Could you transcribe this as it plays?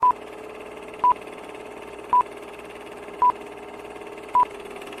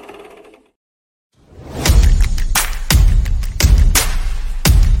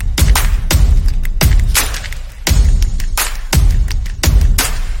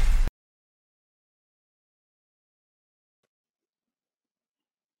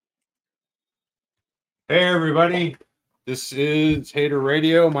Hey everybody, this is Hater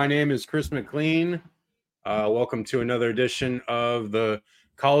Radio. My name is Chris McLean. Welcome to another edition of the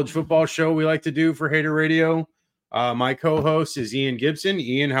college football show we like to do for Hater Radio. My co-host is Ian Gibson.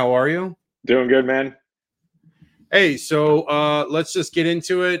 Ian, how are you? Doing good, man. Hey, so let's just get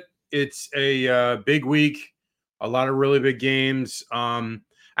into it. It's a big week, a lot of really big games.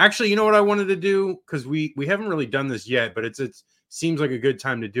 Actually, you know what I wanted to do, because we haven't really done this yet, but it seems like a good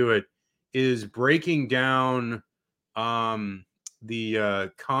time to do it, is breaking down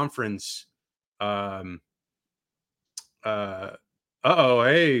the conference. Hey, I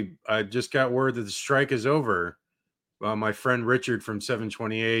just got word that the strike is over. My friend Richard from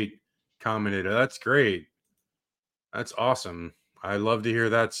 728 commented, "That's great. That's awesome. I love to hear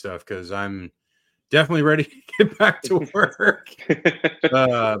that stuff because I'm definitely ready to get back to work.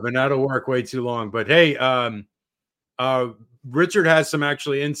 Been out of work way too long. But hey, Richard has some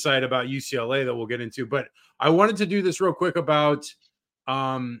actually insight about UCLA that we'll get into. But I wanted to do this real quick about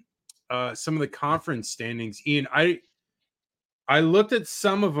some of the conference standings. Ian, I looked at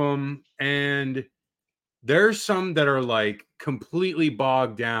some of them, and there's some that are like completely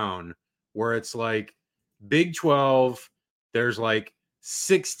bogged down, where it's like Big 12, there's like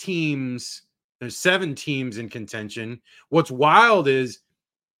 6 teams, there's 7 teams in contention. What's wild is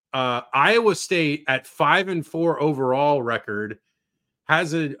Iowa State at 5-4 overall record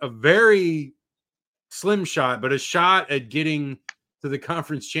has a very slim shot, but a shot at getting to the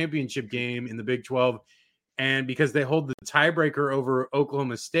conference championship game in the Big 12. And because they hold the tiebreaker over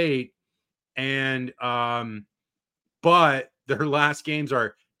Oklahoma State, and but their last games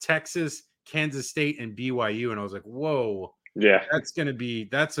are Texas, Kansas State, and BYU. And I was like, whoa, yeah, that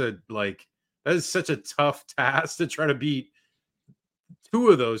is such a tough task to try to beat 2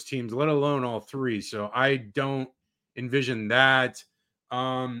 of those teams, let alone all 3. So I don't envision that.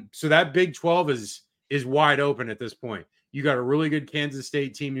 So that Big 12 is wide open at this point. You got a really good Kansas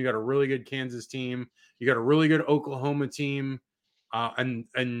State team, you got a really good Kansas team, you got a really good Oklahoma team.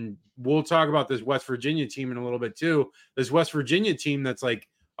 And we'll talk about this West Virginia team in a little bit too. This West Virginia team that's like,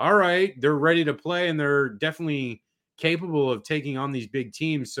 all right, they're ready to play and they're definitely capable of taking on these big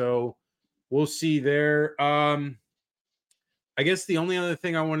teams. So we'll see there. I guess the only other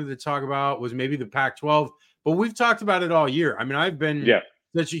thing I wanted to talk about was maybe the Pac-12, but we've talked about it all year. I mean, I've been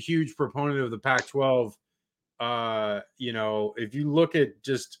such a huge proponent of the Pac-12. If you look at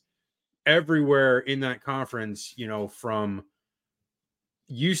just everywhere in that conference, from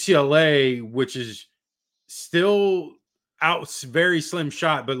UCLA, which is still out very slim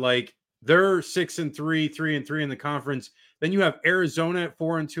shot, but like they're 6-3, 3-3 in the conference. Then you have Arizona at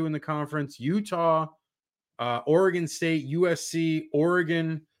 4-2 in the conference, Utah, Oregon State, USC,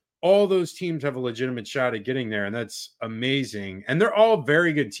 Oregon. All those teams have a legitimate shot at getting there, and that's amazing. And they're all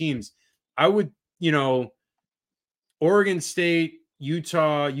very good teams. I would, Oregon State,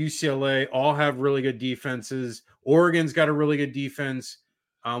 Utah, UCLA all have really good defenses. Oregon's got a really good defense.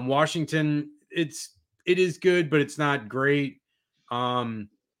 Washington, it is good, but it's not great. So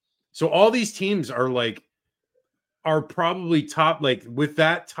all these teams are probably top, like with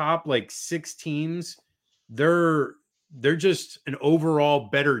that top like 6 teams, they're just an overall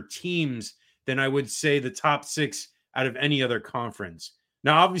better teams than I would say the top 6 out of any other conference.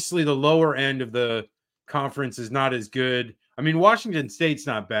 Now, obviously, the lower end of the conference is not as good. I mean, Washington State's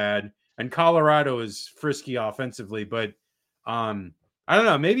not bad, and Colorado is frisky offensively, but I don't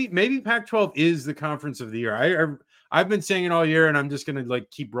know. Maybe Pac-12 is the conference of the year. I've been saying it all year, and I'm just gonna like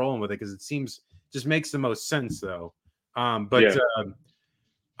keep rolling with it because it just makes the most sense, though.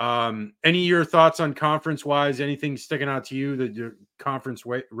 Any of your thoughts on conference wise? Anything sticking out to you that your conference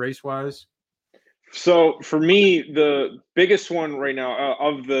race wise? So for me, the biggest one right now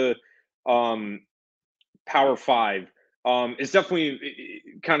of the Power 5 is definitely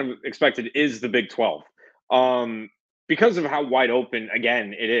kind of expected is the Big 12. Because of how wide open,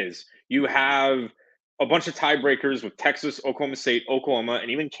 again, it is. You have a bunch of tiebreakers with Texas, Oklahoma State, Oklahoma,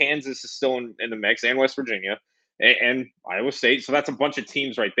 and even Kansas is still in the mix, and West Virginia, and Iowa State. So that's a bunch of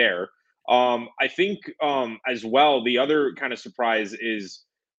teams right there. I think as well, the other kind of surprise is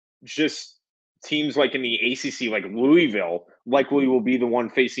just teams like in the ACC, like Louisville, likely will be the one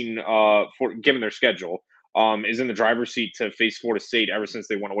facing, for given their schedule, is in the driver's seat to face Florida State ever since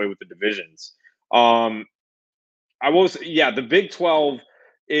they went away with the divisions. The Big 12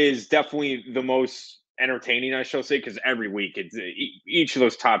 is definitely the most entertaining, I shall say, because every week each of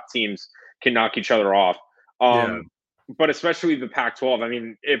those top teams can knock each other off. But especially the Pac-12. I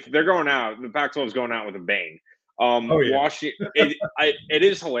mean, if they're going out, the Pac-12 is going out with a bang. Washington. It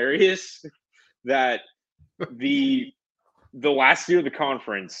is hilarious that the last year of the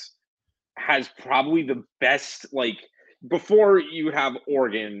conference, has probably the best, like, before you have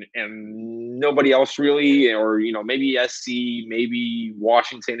Oregon and nobody else really, or maybe SC, maybe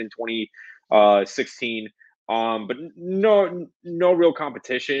Washington in 2016, but no real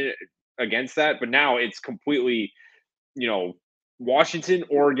competition against that. But now it's completely, you know, Washington,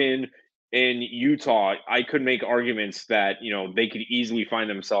 Oregon, and Utah. I could make arguments that they could easily find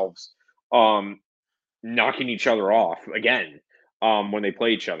themselves knocking each other off again when they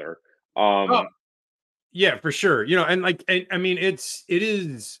play each other. Oh, yeah, for sure. And like, I mean, it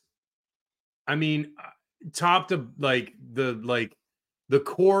is. I mean, top to the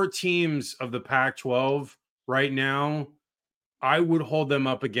core teams of the Pac-12 right now, I would hold them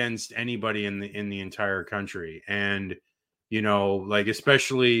up against anybody in the entire country. And like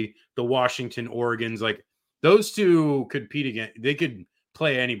especially the Washington, Oregons, like those two could compete again. They could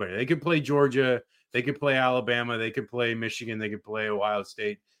play anybody. They could play Georgia, they could play Alabama, they could play Michigan, they could play Ohio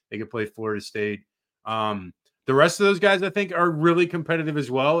State, they could play Florida State. The rest of those guys, I think, are really competitive as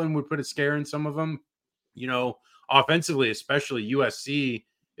well and would put a scare in some of them. Offensively, especially USC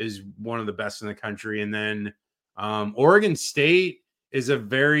is one of the best in the country. And then Oregon State is a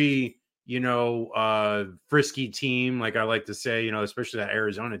very, frisky team, like I like to say, especially that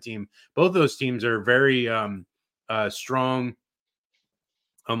Arizona team. Both those teams are very strong.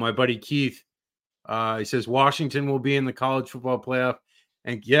 My buddy Keith, he says Washington will be in the college football playoff.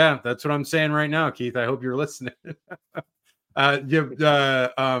 And yeah, that's what I'm saying right now, Keith. I hope you're listening.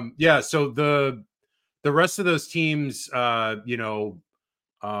 Yeah. So the rest of those teams, I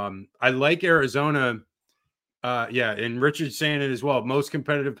like Arizona. Yeah, and Richard's saying it as well. Most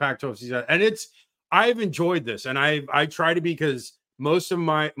competitive Pac-12 season, and I've enjoyed this, and I try to, because most of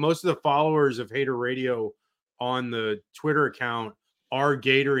the followers of Hater Radio on the Twitter account are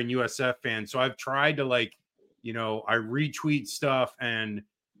Gator and USF fans. So I've tried to I retweet stuff and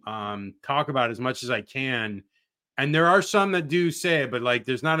talk about as much as I can. And there are some that do say it, but like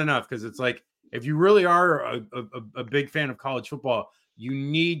there's not enough, because it's like if you really are a big fan of college football, you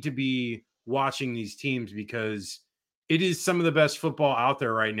need to be watching these teams, because it is some of the best football out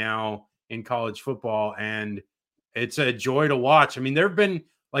there right now in college football, and it's a joy to watch. I mean, there've been,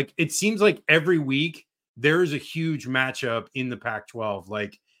 like, it seems like every week there's a huge matchup in the Pac-12.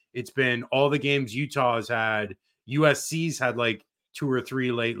 Like, it's been all the games Utah has had, USC's had like 2 or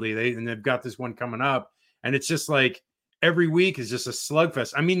 3 lately. They've got this one coming up, and it's just like every week is just a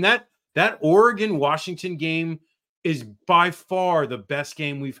slugfest. I mean, that Oregon Washington game is by far the best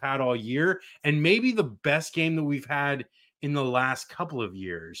game we've had all year, and maybe the best game that we've had in the last couple of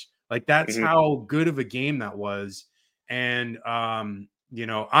years. Like, that's how good of a game that was. And I'm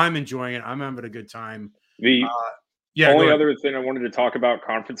enjoying it. I'm having a good time. The only other thing I wanted to talk about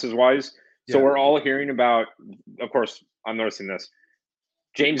conferences wise, so we're all hearing about, of course, I'm noticing this,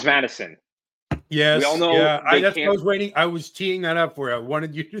 James Madison. Yes, we all know. Yeah, that's what I was waiting. I was teeing that up for you. I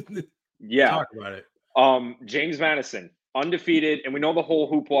wanted you to talk about it. James Madison, undefeated, and we know the whole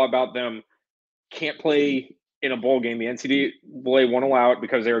hoopla about them can't play in a bowl game. The NCAA won't allow it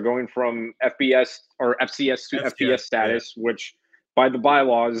because they were going from FBS or FCS to FBS status, which by the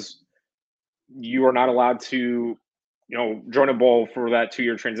bylaws, you are not allowed to, join a bowl for that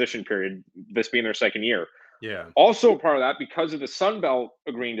 2-year transition period, this being their second year. Yeah. Also part of that, because of the Sun Belt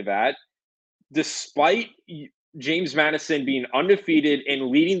agreeing to that, despite James Madison being undefeated and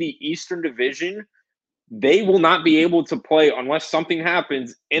leading the Eastern Division, they will not be able to play unless something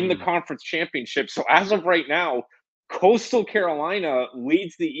happens in the conference championship. So as of right now, Coastal Carolina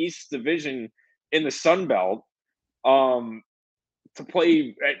leads the East Division in the Sun Belt to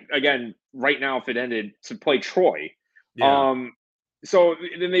play, again, right now, if it ended, to play Troy. Yeah. So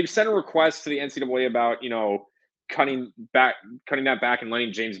then they've sent a request to the NCAA about, cutting that back and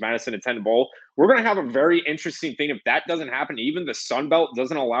letting James Madison attend a bowl. We're going to have a very interesting thing if that doesn't happen. Even the Sun Belt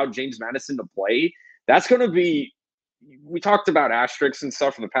doesn't allow James Madison to play. That's going to be, we talked about asterisks and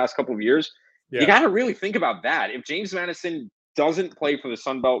stuff for the past couple of years. Yeah. You got to really think about that. If James Madison doesn't play for the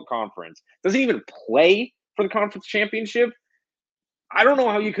Sun Belt Conference, doesn't even play for the conference championship, I don't know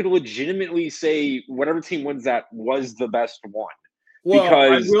how you could legitimately say whatever team wins that was the best one. Well,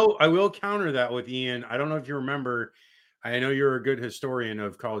 because I will counter that with Ian. I don't know if you remember. I know you're a good historian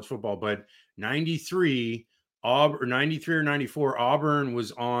of college football, but 93 or 94, Auburn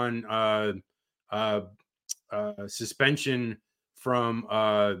was on suspension from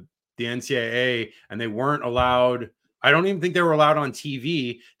the NCAA, and they weren't allowed. I don't even think they were allowed on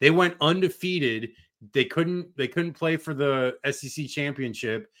TV. They went undefeated. They couldn't play for the SEC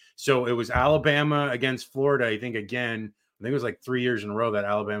championship. So it was Alabama against Florida, I think, again. I think it was like 3 years in a row that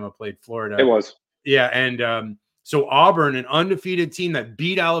Alabama played Florida. It was. Yeah, and So Auburn, an undefeated team that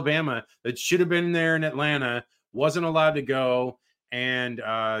beat Alabama, that should have been there in Atlanta, wasn't allowed to go and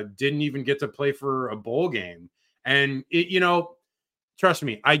didn't even get to play for a bowl game. And trust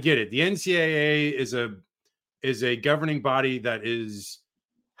me, I get it. The NCAA is a governing body that is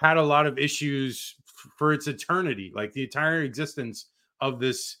had a lot of issues for its eternity. Like the entire existence of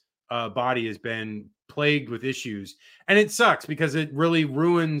this body has been plagued with issues, and it sucks because it really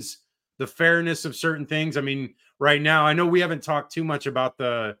ruins the fairness of certain things. I mean, right now, I know we haven't talked too much about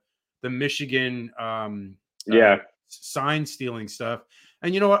the Michigan sign stealing stuff,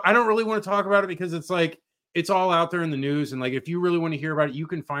 and you know what? I don't really want to talk about it because it's like it's all out there in the news, and like if you really want to hear about it, you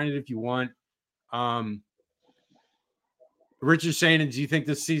can find it if you want. Richard's saying, do you think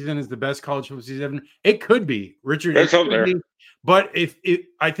this season is the best college football season ever? It could be, Richard. It's up there. But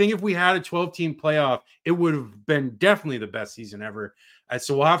I think if we had a 12-team playoff, it would have been definitely the best season ever.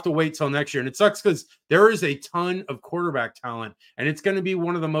 So we'll have to wait till next year. And it sucks because there is a ton of quarterback talent, and it's going to be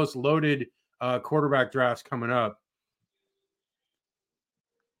one of the most loaded quarterback drafts coming up.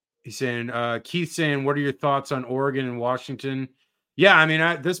 He's saying, Keith saying, what are your thoughts on Oregon and Washington? Yeah, I mean,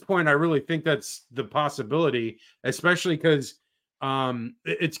 at this point, I really think that's the possibility, especially because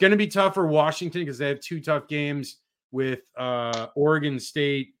it's going to be tough for Washington because they have 2 tough games with Oregon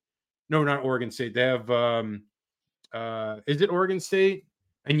State. No, not Oregon State. They have is it Oregon State?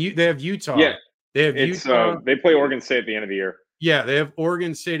 And they have Utah. Yeah, they have Utah. They play Oregon State at the end of the year. Yeah, they have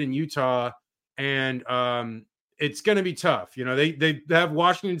Oregon State and Utah, and it's going to be tough. You know, they have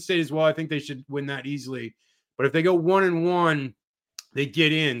Washington State as well. I think they should win that easily. But if they go 1-1, they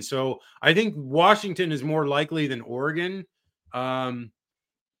get in. So I think Washington is more likely than Oregon.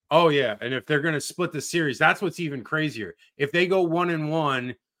 Oh yeah, and if they're going to split the series, that's what's even crazier. If they go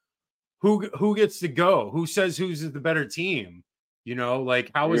 1-1, who gets to go? Who says who's the better team? You know, like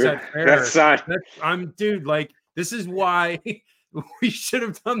how is that fair? Dude, like this is why we should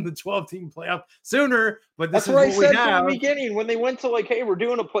have done the 12-team playoff sooner. But this is what we have. That's what I said from the beginning when they went to like, hey, we're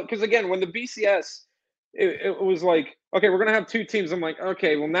doing a play. Because again, when the BCS, it was like, okay, we're gonna have 2 teams. I'm like,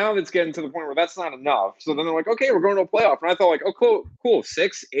 okay, well now it's getting to the point where that's not enough. So then they're like, okay, we're going to a playoff, and I thought like, oh, cool,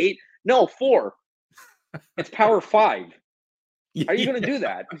 6, 8, no 4. It's Power 5. How are you gonna do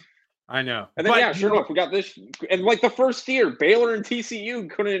that? I know. And then sure enough, we got this, and like the first year, Baylor and TCU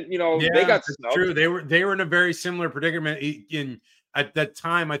couldn't, they got snubbed. True. They were in a very similar predicament. At that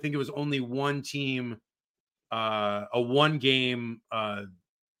time, I think it was only one team, a 1-game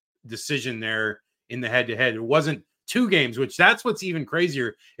decision there in the head-to-head. It wasn't 2 games, which that's what's even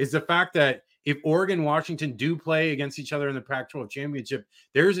crazier is the fact that if Oregon and Washington do play against each other in the Pac-12 championship,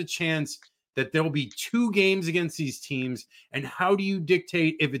 there's a chance that there'll be 2 games against these teams. And how do you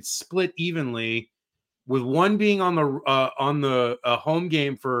dictate if it's split evenly with one being on the home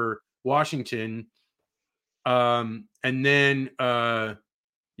game for Washington? And then,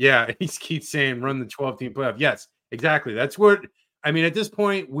 he keeps saying run the 12-team playoff. Yes, exactly. That's what, I mean, at this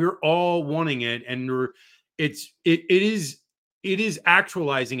point, we're all wanting it, and it is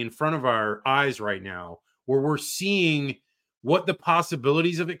actualizing in front of our eyes right now, where we're seeing what the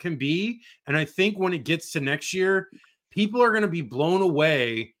possibilities of it can be. And I think when it gets to next year, people are going to be blown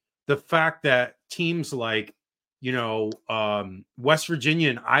away the fact that teams like, West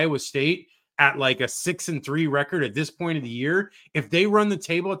Virginia and Iowa State at like a 6-3 record at this point of the year, if they run the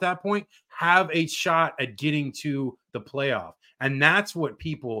table at that point, have a shot at getting to the playoff. And that's what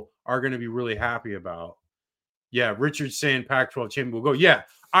people are going to be really happy about. Yeah, Richard's saying Pac-12 champion will go. Yeah,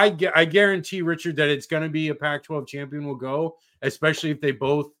 I guarantee, Richard, that it's going to be a Pac-12 champion will go, especially if they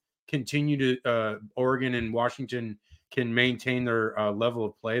both continue to Oregon and Washington can maintain their level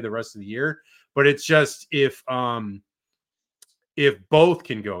of play the rest of the year. But it's just if both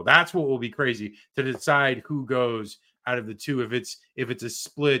can go, that's what will be crazy to decide who goes out of the 2. If it's a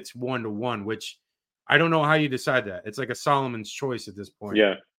split 1-1, which I don't know how you decide that. It's like a Solomon's choice at this point.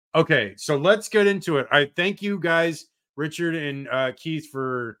 Yeah. Okay, so let's get into it. I thank you guys, Richard and Keith,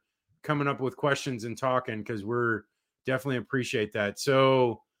 for coming up with questions and talking, because we're definitely appreciate that.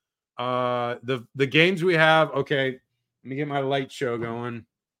 So the games we have, okay, let me get my light show going.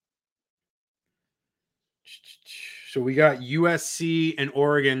 So we got USC and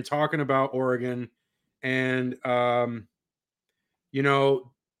Oregon, talking about Oregon, and I'm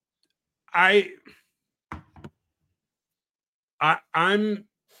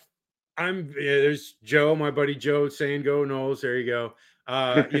there's Joe, my buddy Joe, saying go Noles. There you go.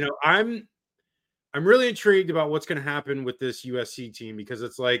 I'm really intrigued about what's going to happen with this USC team, because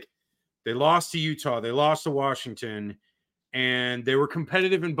it's like they lost to Utah, they lost to Washington, and they were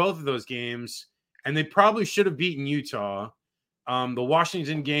competitive in both of those games, and they probably should have beaten Utah. The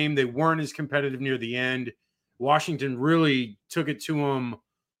Washington game, they weren't as competitive near the end. Washington really took it to them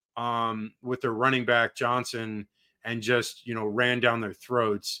with their running back Johnson and just, ran down their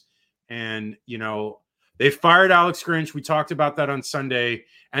throats. And, they fired Alex Grinch. We talked about that on Sunday.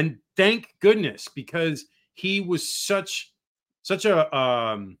 And thank goodness, because he was such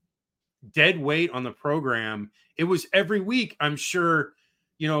a dead weight on the program. It was every week, I'm sure,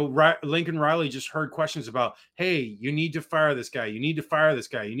 Lincoln Riley just heard questions about, hey, you need to fire this guy. You need to fire this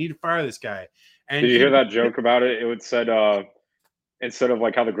guy. You need to fire this guy. And did you hear that joke about it? It would said, instead of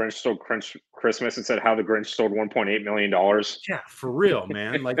like how the Grinch stole Christmas, it said how the Grinch stole $1.8 million. Yeah, for real,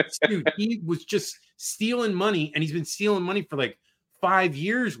 man. Like, dude, he was just stealing money, and he's been stealing money for like 5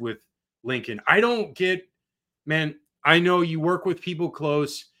 years with Lincoln. I don't get, man, I know you work with people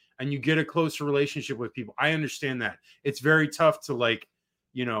close and you get a closer relationship with people. I understand that. It's very tough to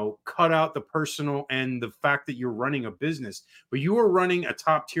cut out the personal and the fact that you're running a business, but you are running a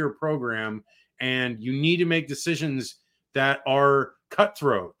top tier program and you need to make decisions that are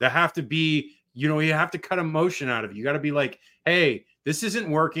cutthroat, that have to be, you have to cut emotion out of it. You got to be like, hey, this isn't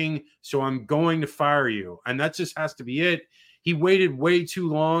working, so I'm going to fire you. And that just has to be it. He waited way too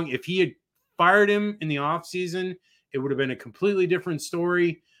long. If he had fired him in the offseason, it would have been a completely different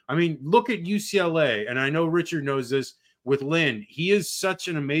story. I mean, look at UCLA, and I know Richard knows this with Lynn. He is such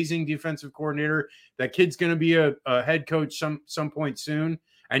an amazing defensive coordinator. That kid's going to be a head coach some point soon.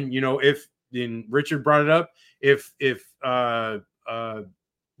 And, Richard brought it up, if the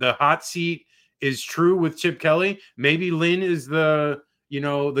hot seat is true with Chip Kelly, maybe Lynn is the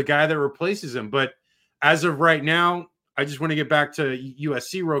guy that replaces him. But as of right now, I just want to get back to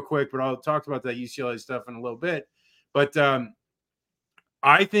USC real quick, but I'll talk about that UCLA stuff in a little bit. But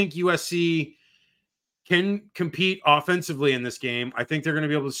I think USC can compete offensively in this game. I think they're going to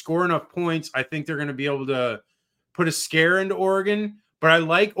be able to score enough points. I think they're going to be able to put a scare into Oregon. But I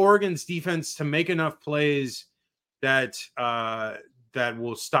like Oregon's defense to make enough plays that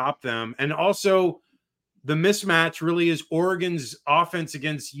will stop them. And also, the mismatch really is Oregon's offense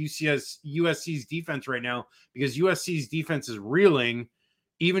against USC's defense right now, because USC's defense is reeling.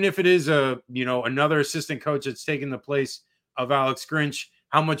 Even if it is another assistant coach that's taking the place of Alex Grinch,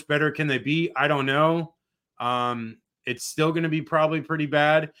 how much better can they be? I don't know. It's still going to be probably pretty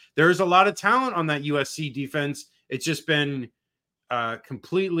bad. There's a lot of talent on that USC defense. It's just been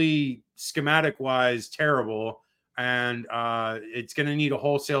completely schematic-wise terrible, and it's going to need a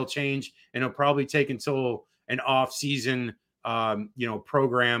wholesale change, and it'll probably take until an off-season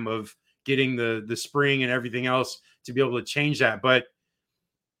program of getting the spring and everything else to be able to change that. But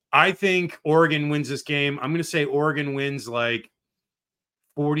I think Oregon wins this game. I'm going to say Oregon wins like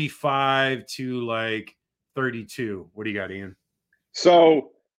 45 to like 32. What do you got, Ian?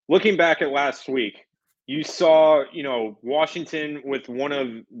 So looking back at last week, you saw, Washington with one of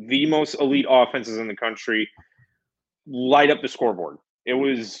the most elite offenses in the country light up the scoreboard. It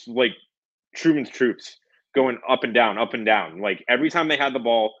was like Truman's troops going up and down, up and down. Like every time they had the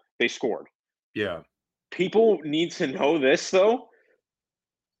ball, they scored. Yeah. People need to know this, though.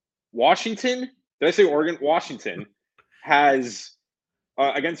 Washington, did I say Oregon? Washington has,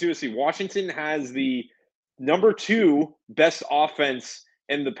 against USC, Washington has the number 2 best offense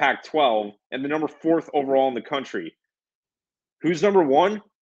in the Pac-12 and the number 4th overall in the country. Who's number 1?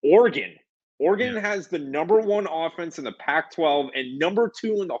 Oregon. Oregon has the number 1 offense in the Pac-12 and number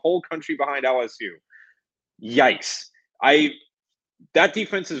 2 in the whole country behind LSU. Yikes. That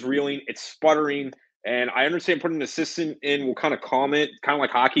defense is reeling. It's sputtering. And I understand putting an assistant in will kind of calm it, kind of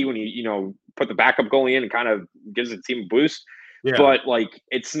like hockey when you put the backup goalie in and kind of gives the team a boost. Yeah. But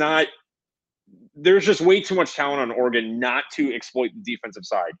it's not. There's just way too much talent on Oregon not to exploit the defensive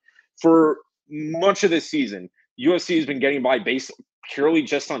side. For much of this season, USC has been getting by purely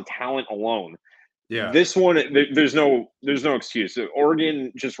just on talent alone. Yeah. This one, there's no excuse.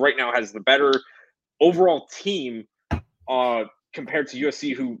 Oregon just right now has the better overall team compared to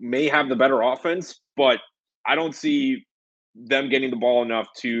USC, who may have the better offense, but I don't see them getting the ball enough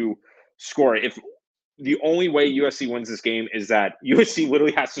to score. If the only way USC wins this game is that USC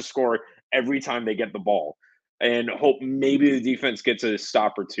literally has to score every time they get the ball and hope maybe the defense gets a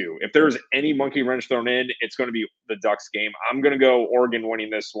stop or two. If there's any monkey wrench thrown in, it's going to be the Ducks game. I'm going to go Oregon winning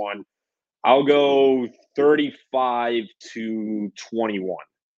this one. I'll go 35-21.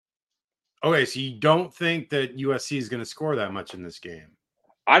 Okay, so you don't think that USC is going to score that much in this game?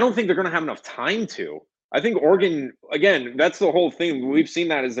 I don't think they're going to have enough time to. I think Oregon, again, that's the whole thing. We've seen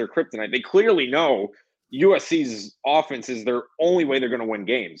that as their kryptonite. They clearly know USC's offense is their only way they're going to win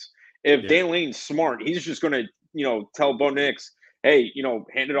games. If Dan Lane's smart, he's just going to, tell Bo Nix, hey,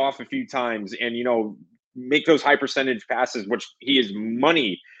 hand it off a few times and, make those high percentage passes, which he is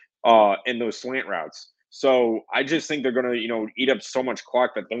money in those slant routes. So I just think they're going to, eat up so much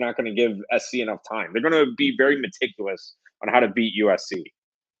clock that they're not going to give SC enough time. They're going to be very meticulous on how to beat USC.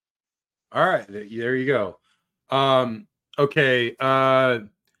 All right, there you go. Okay, the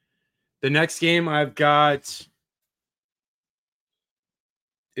next game I've got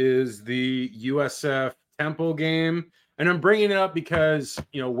is the USF Temple game, and I'm bringing it up because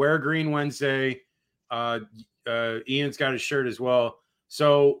wear green Wednesday. Ian's got his shirt as well,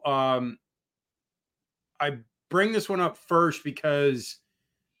 so I bring this one up first because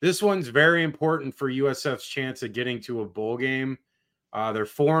this one's very important for USF's chance of getting to a bowl game. They're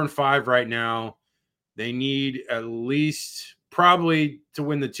 4-5 right now. They need at least probably to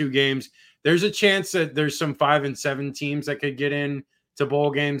win the 2 games. There's a chance that there's some 5-7 teams that could get in to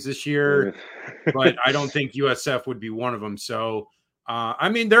bowl games this year, but I don't think USF would be one of them. So,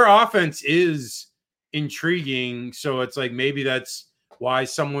 their offense is intriguing. So it's like maybe that's why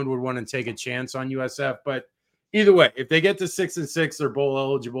someone would want to take a chance on USF. But either way, if they get to 6-6, they're bowl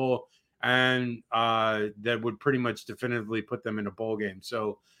eligible, and that would pretty much definitively put them in a bowl game.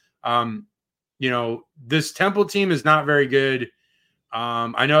 So, this Temple team is not very good.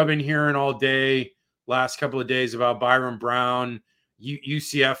 I know I've been hearing all day, last couple of days, about Byron Brown,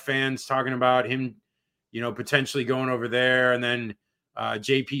 UCF fans talking about him, potentially going over there. And then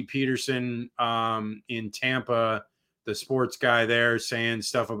JP Peterson in Tampa, the sports guy there, saying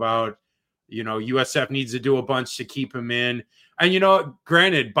stuff about, USF needs to do a bunch to keep him in. And,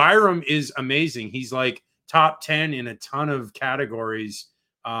 granted, Byram is amazing. He's like top 10 in a ton of categories.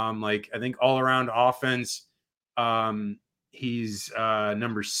 I think all around offense, he's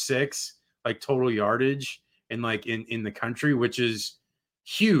number 6, like total yardage in the country, which is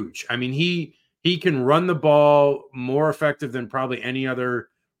huge. I mean, he can run the ball more effective than probably any other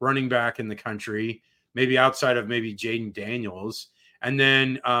running back in the country, maybe outside of maybe Jaden Daniels. And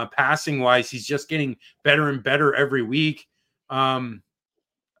then passing wise, he's just getting better and better every week.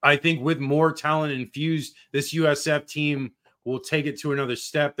 I think with more talent infused, this USF team will take it to another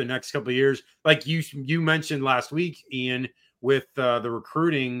step the next couple of years. Like you mentioned last week, Ian, with the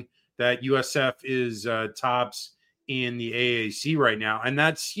recruiting, that USF is tops in the AAC right now. And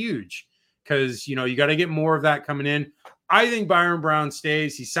that's huge because, you got to get more of that coming in. I think Byron Brown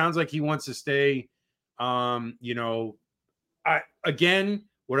stays. He sounds like he wants to stay. What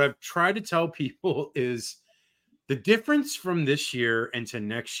I've tried to tell people is the difference from this year into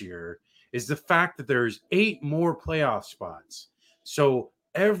next year is the fact that there's 8 more playoff spots. So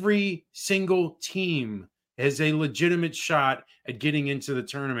every single team has a legitimate shot at getting into the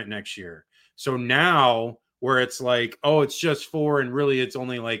tournament next year. So now where it's like, oh, it's just 4 and really it's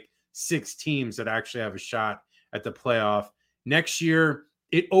only like 6 teams that actually have a shot at the playoff. Next year,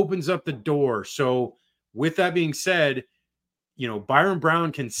 it opens up the door. So with that being said, Byron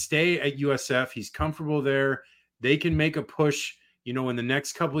Brown can stay at USF. He's comfortable there. They can make a push, in the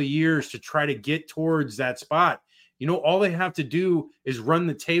next couple of years to try to get towards that spot. All they have to do is run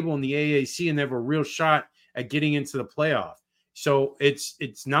the table in the AAC and they have a real shot at getting into the playoff. So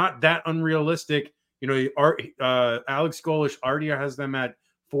it's not that unrealistic. Alex Golish already has them at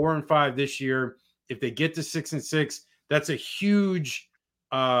 4-5 this year. If they get to 6-6, that's a huge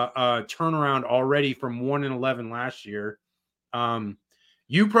turnaround already from 1-11 last year.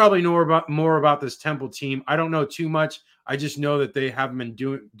 You probably know more about this Temple team. I don't know too much. I just know that they haven't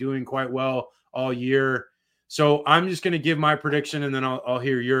been doing quite well all year. So I'm just going to give my prediction and then I'll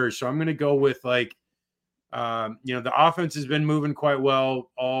hear yours. So I'm going to go with the offense has been moving quite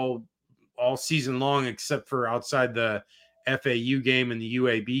well all season long, except for outside the FAU game and the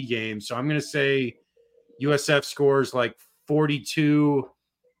UAB game. So I'm going to say USF scores like 42,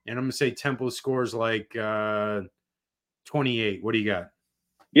 and I'm going to say Temple scores like 28. What do you got?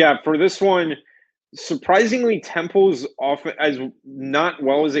 Yeah, for this one, surprisingly, Temple's offense, as not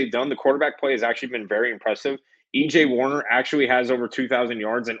well as they've done, the quarterback play has actually been very impressive. EJ Warner actually has over 2,000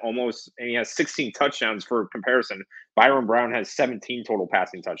 yards and he has 16 touchdowns for comparison. Byron Brown has 17 total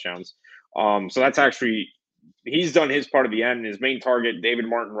passing touchdowns. So that's actually, he's done his part of the end. His main target, David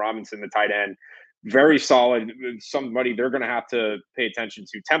Martin Robinson, the tight end, very solid. Somebody they're going to have to pay attention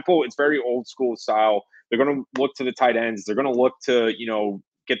to. Temple, it's very old school style. They're going to look to the tight ends. They're going to look to,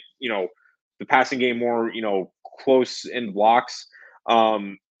 get, the passing game more, close in blocks.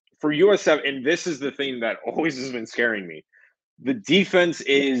 For USF, and this is the thing that always has been scaring me. The defense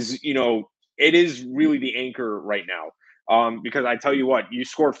is, it is really the anchor right now. Because I tell you what, you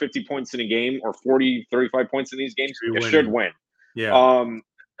score 50 points in a game or 40, 35 points in these games, you should win. Yeah.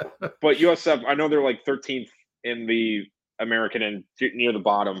 But USF, I know they're like 13th in the American and near the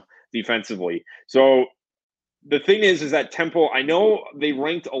bottom defensively. So the thing is that Temple, I know they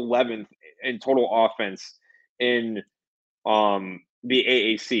ranked 11th in total offense in the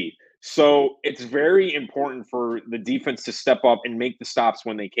AAC. So it's very important for the defense to step up and make the stops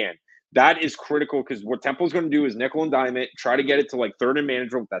when they can. That is critical because what Temple's going to do is nickel and dime it, try to get it to like third and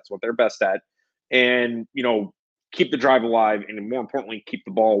manageable. That's what they're best at, and keep the drive alive, and more importantly, keep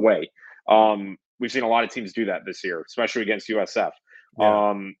the ball away. We've seen a lot of teams do that this year, especially against USF.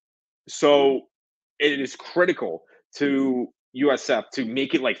 Yeah. So it is critical to USF to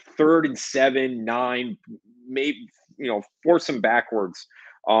make it like 3rd and 7, 9, maybe force them backwards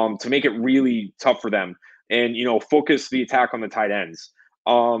to make it really tough for them, and focus the attack on the tight ends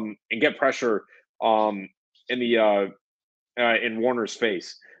and get pressure in the in Warner's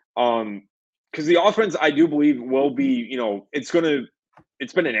face. Because the offense, I do believe, will be it's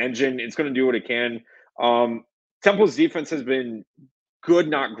been an engine. It's gonna do what it can. Temple's defense has been good,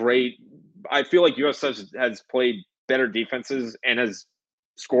 not great. I feel like USF has played better defenses and has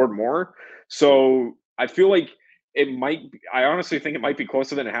scored more. So I feel like I honestly think it might be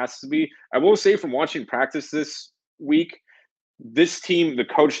closer than it has to be. I will say from watching practice this week, this team, the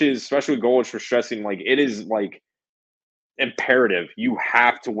coaches, especially Golich, were stressing like it is like imperative. You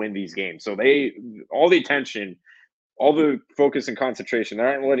have to win these games. So all the attention, all the focus and concentration,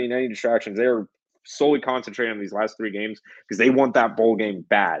 they're not letting any distractions. They are solely concentrating on these last 3 games because they want that bowl game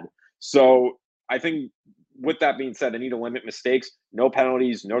bad. So I think with that being said, they need to limit mistakes, no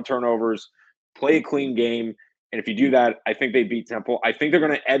penalties, no turnovers, play a clean game. And if you do that, I think they beat Temple. I think they're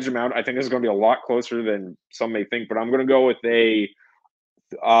going to edge them out. I think this is going to be a lot closer than some may think, but I'm going to go with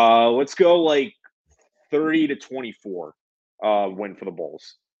let's go like 30-24 win for the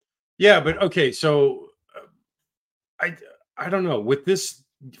Bulls. Yeah, but okay, so I don't know. With this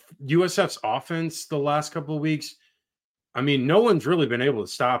USF's offense the last couple of weeks, I mean, no one's really been able to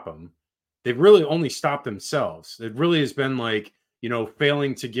stop them. They've really only stopped themselves. It really has been like,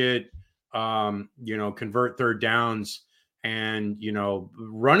 failing to get, convert third downs and,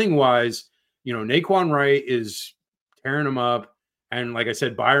 running wise, Naquan Wright is tearing them up. And like I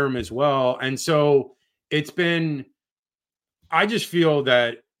said, Byram as well. And so I just feel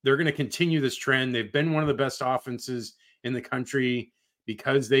that they're going to continue this trend. They've been one of the best offenses in the country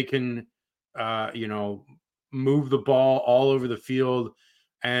because they can, move the ball all over the field.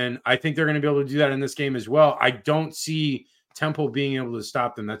 And I think they're going to be able to do that in this game as well. I don't see Temple being able to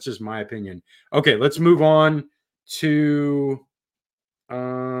stop them. That's just my opinion. Okay, let's move on to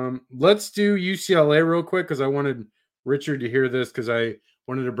let's do UCLA real quick because I wanted Richard to hear this because I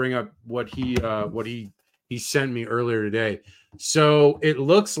wanted to bring up what he sent me earlier today. So it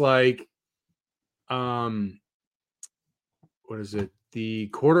looks like what is it? The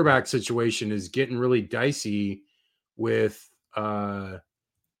quarterback situation is getting really dicey with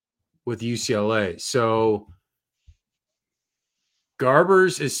UCLA. So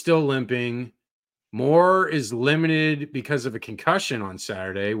Garbers is still limping. Moore is limited because of a concussion on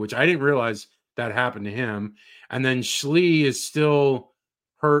Saturday, which I didn't realize that happened to him. And then Schlee is still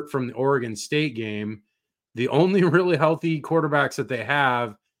hurt from the Oregon State game. The only really healthy quarterbacks that they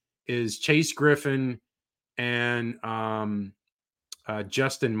have is Chase Griffin and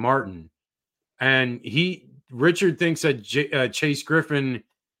Justin Martin. And Richard thinks that Chase Griffin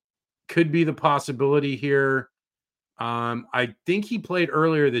could be the possibility here. I think he played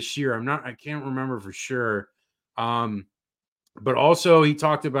earlier this year. I can't remember for sure. But also he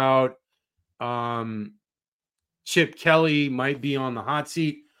talked about Chip Kelly might be on the hot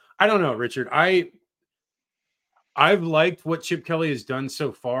seat. I don't know, Richard. I've liked what Chip Kelly has done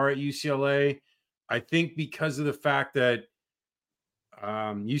so far at UCLA. I think because of the fact that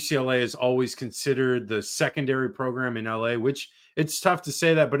UCLA is always considered the secondary program in LA, which it's tough to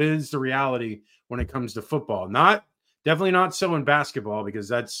say that, but it is the reality when it comes to football. Definitely not so in basketball because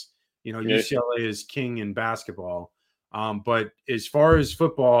that's, UCLA is king in basketball. But as far as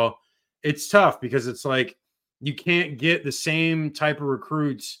football, it's tough because it's like you can't get the same type of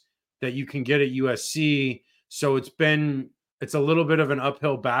recruits that you can get at USC. So it's a little bit of an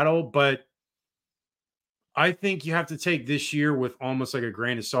uphill battle, but I think you have to take this year with almost like a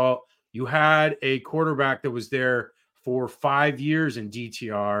grain of salt. You had a quarterback that was there for 5 years in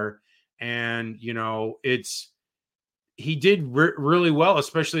DTR, and he did really well,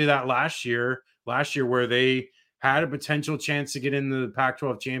 especially that last year where they had a potential chance to get into the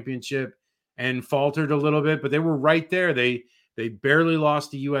Pac-12 championship and faltered a little bit, but they were right there. They barely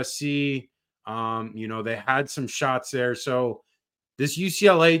lost to USC. They had some shots there. So this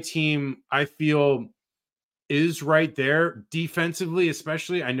UCLA team, I feel, is right there defensively,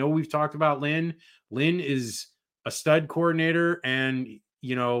 especially. I know we've talked about Lynn. Lynn is a stud coordinator, and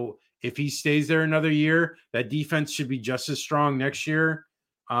if he stays there another year, that defense should be just as strong next year.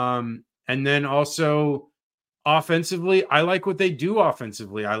 And And then also offensively, I like what they do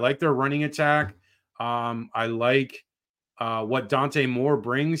offensively. I like their running attack. I like what Dante Moore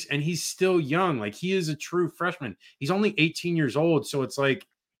brings, and he's still young. Like, he is a true freshman. He's only 18 years old. So it's like,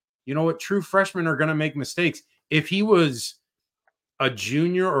 you know what? True freshmen are going to make mistakes. If he was a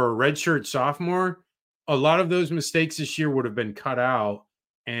junior or a redshirt sophomore, a lot of those mistakes this year would have been cut out,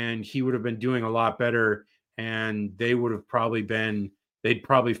 and he would have been doing a lot better. And they'd probably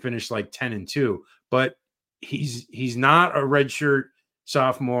finish like 10-2. But he's not a redshirt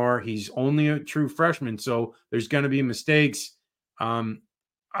sophomore. He's only a true freshman. So there's going to be mistakes.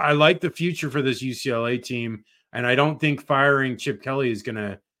 I like the future for this UCLA team, and I don't think firing Chip Kelly is going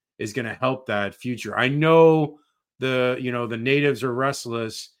to help that future. I know the natives are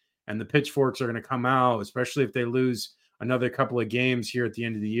restless and the pitchforks are going to come out, especially if they lose another couple of games here at the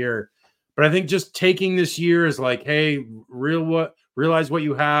end of the year. But I think just taking this year is like, hey, realize what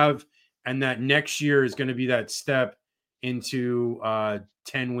you have, and that next year is going to be that step into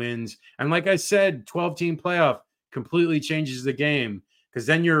 10 wins. And like I said, 12-team playoff completely changes the game, because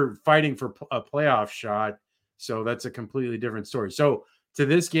then you're fighting for a playoff shot. So that's a completely different story. So to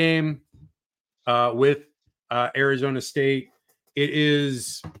this game with Arizona State, it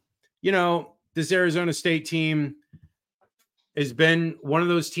is, this Arizona State team has been one of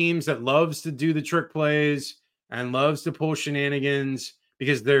those teams that loves to do the trick plays and loves to pull shenanigans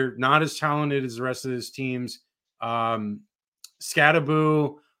because they're not as talented as the rest of those teams. Scattaboo,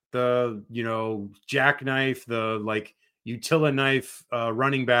 the jackknife, the Utila knife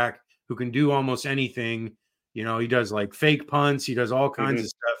running back who can do almost anything. He does like fake punts. He does all kinds of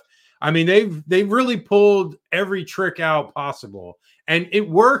stuff. I mean, they've really pulled every trick out possible, and it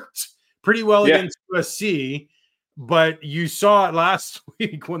worked pretty well against USC. But you saw it last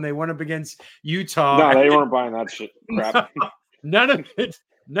week when they went up against Utah. No, they weren't buying that shit crap. None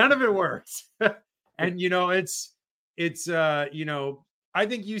of it works. And it's I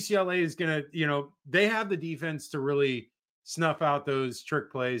think UCLA is gonna, they have the defense to really snuff out those trick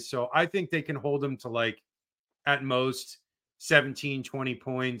plays. So I think they can hold them to at most 17, 20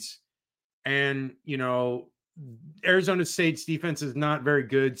 points. And Arizona State's defense is not very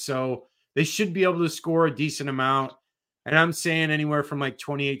good, so they should be able to score a decent amount. And I'm saying anywhere from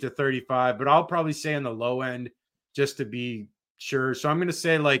 28 to 35, but I'll probably say on the low end just to be sure. So I'm going to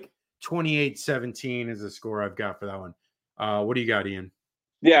say 28-17 is the score I've got for that one. What do you got, Ian?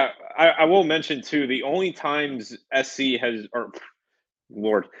 Yeah, I will mention too, the only times SC has,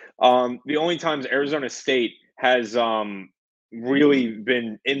 the only times Arizona State has really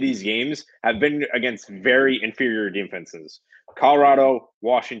been in these games have been against very inferior defenses. Colorado,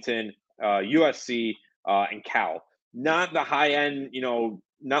 Washington, USC, and Cal. Not the high end,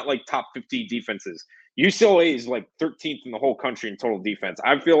 not top 50 defenses. UCLA is 13th in the whole country in total defense.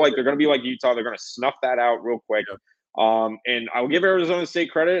 I feel like they're going to be like Utah. They're going to snuff that out real quick. Yep. And I'll give Arizona State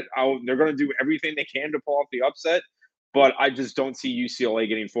credit. They're going to do everything they can to pull off the upset, but I just don't see UCLA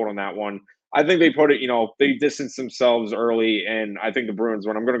getting fooled on that one. I think they put it, they distanced themselves early, and I think the Bruins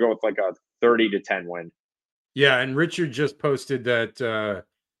win. I'm going to go with a 30-10 win. Yeah, and Richard just posted that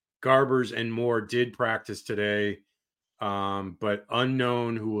Garbers and Moore did practice today, but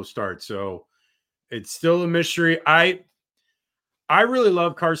unknown who will start. So it's still a mystery. I really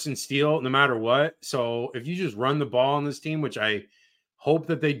love Carson Steele no matter what. So if you just run the ball on this team, which I hope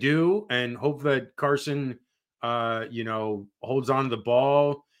that they do, and hope that Carson, holds on to the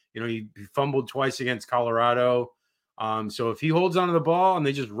ball. He fumbled twice against Colorado. So if he holds on to the ball and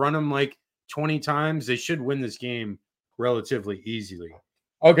they just run him 20 times, they should win this game relatively easily.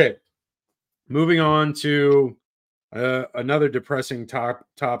 Okay. Moving on to another depressing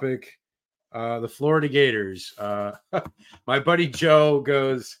topic. The Florida Gators. My buddy Joe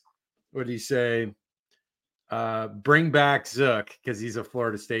goes, what did he say? Bring back Zook, because he's a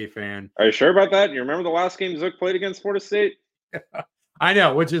Florida State fan. Are you sure about that? You remember the last game Zook played against Florida State? I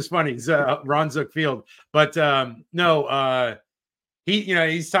know, which is funny. Ron Zook Field. But no,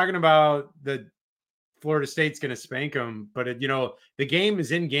 he's talking about the Florida State's going to spank him. But, the game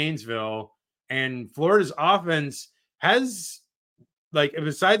is in Gainesville, and Florida's offense has,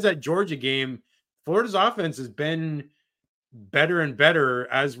 besides that Georgia game, Florida's offense has been better and better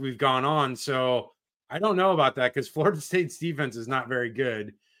as we've gone on. So I don't know about that, because Florida State's defense is not very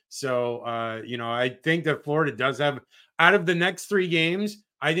good. So, I think that Florida does have, out of the next 3 games,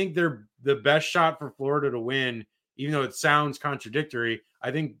 I think they're the best shot for Florida to win, even though it sounds contradictory. I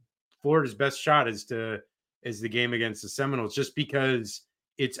think Florida's best shot is the game against the Seminoles, just because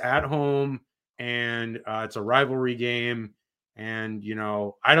it's at home and it's a rivalry game. And,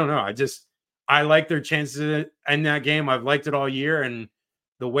 I don't know. I like their chances in that game. I've liked it all year, and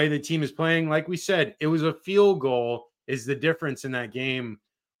the way the team is playing, like we said, it was a field goal is the difference in that game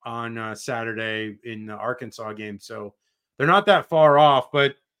on Saturday in the Arkansas game. So they're not that far off.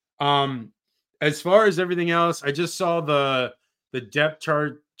 But as far as everything else, I just saw the depth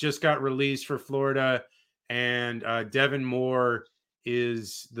chart just got released for Florida, and Devin Moore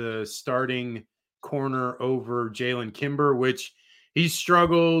is the starting corner over Jalen Kimber, which he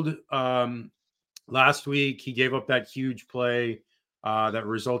struggled last week. He gave up that huge play that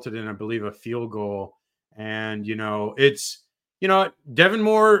resulted in, I believe, a field goal. And, Devin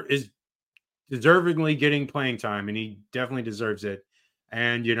Moore is deservingly getting playing time, and he definitely deserves it.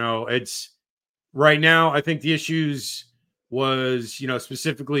 And, it's right now, I think the issues was,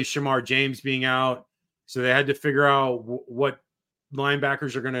 specifically Shamar James being out. So they had to figure out what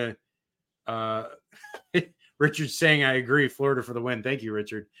linebackers are going to Richard's saying, I agree, Florida for the win. Thank you,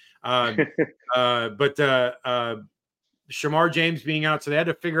 Richard. But Shamar James being out, so they had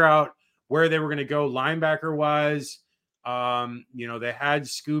to figure out where they were going to go linebacker wise. They had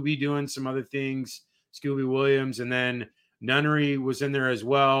Scooby doing some other things, Scooby Williams, and then Nunnery was in there as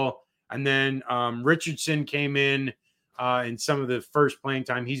well. And then Richardson came in some of the first playing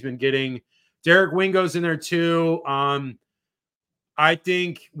time he's been getting. Derek Wingo's in there too. I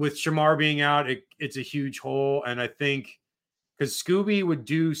think with Shamar being out, it's a huge hole. And I think because Scooby would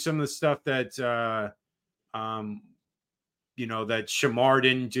do some of the stuff that, that Shamar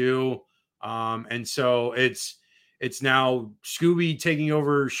didn't do. And so it's now Scooby taking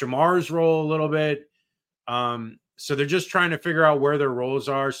over Shamar's role a little bit. So they're just trying to figure out where their roles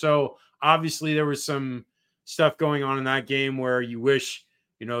are. So obviously there was some stuff going on in that game where you wish,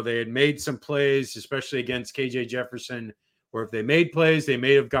 they had made some plays, especially against KJ Jefferson, where if they made plays, they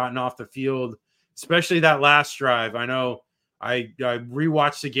may have gotten off the field, especially that last drive. I know I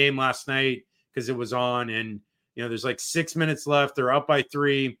rewatched the game last night because it was on, and, there's like 6 minutes left. They're up by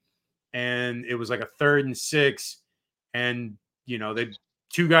 3, and it was like a 3rd and 6. And, they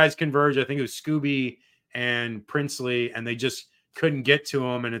two guys converge. I think it was Scooby and Princely, and they just couldn't get to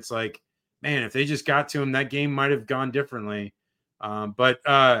him. And it's like, man, if they just got to him, that game might have gone differently.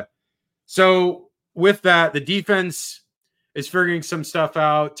 So with that, the defense is figuring some stuff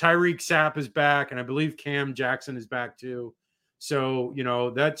out. Tyreek Sapp is back, and I believe Cam Jackson is back too. So,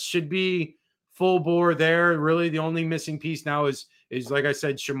 that should be full bore there. Really, the only missing piece now is like I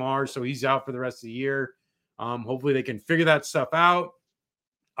said, Shamar. So he's out for the rest of the year. Hopefully they can figure that stuff out.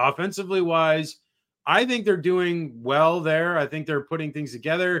 Offensively wise, I think they're doing well there. I think they're putting things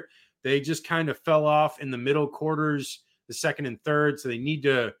together. They just kind of fell off in the middle quarters, the second and third. So they need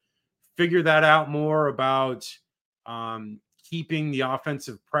to figure that out more about keeping the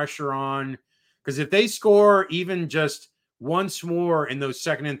offensive pressure on. Because if they score even just once more in those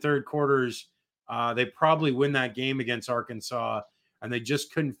second and third quarters, they probably win that game against Arkansas. And they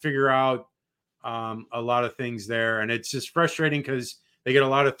just couldn't figure out a lot of things there. And it's just frustrating because they get a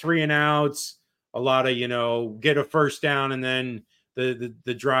lot of 3 and outs, a lot of, get a first down, and then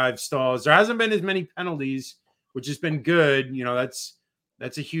the drive stalls. There hasn't been as many penalties, which has been good.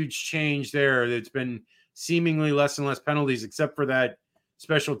 That's a huge change there. It's been seemingly less and less penalties, except for that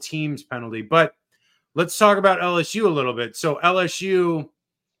special teams penalty. But let's talk about LSU a little bit. So LSU,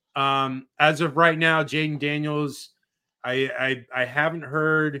 as of right now, Jaden Daniels, I haven't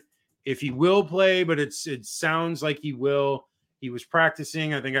heard if he will play, but it sounds like he will. He was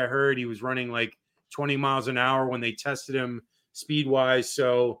practicing. I think I heard he was running like 20 miles an hour when they tested him speed wise.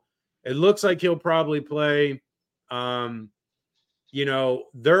 So it looks like he'll probably play. Their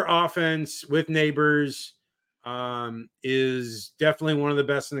offense with Neighbors is definitely one of the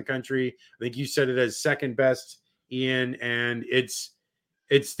best in the country. I think you said it as second best, Ian, and it's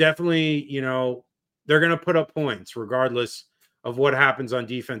definitely, they're going to put up points regardless of what happens on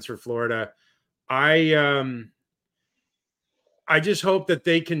defense for Florida. I just hope that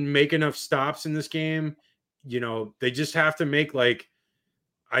they can make enough stops in this game. They just have to make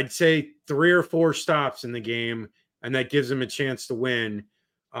I'd say 3 or 4 stops in the game, and that gives them a chance to win.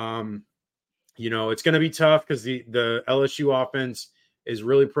 It's going to be tough because the LSU offense is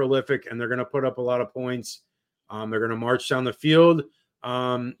really prolific, and they're going to put up a lot of points. They're going to march down the field.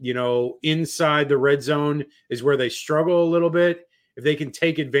 Inside the red zone is where they struggle a little bit. If they can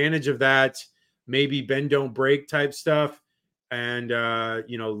take advantage of that, maybe bend, don't break type stuff, and,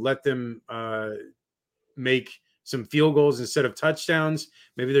 let them make some field goals instead of touchdowns.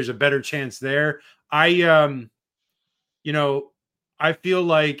 Maybe there's a better chance there. I feel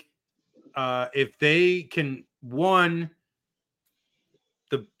like if they can, the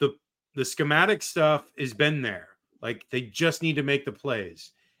schematic stuff has been there. Like, they just need to make the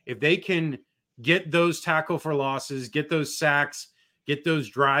plays. If they can get those tackle for losses, get those sacks, get those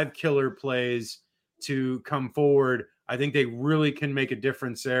drive killer plays to come forward, I think they really can make a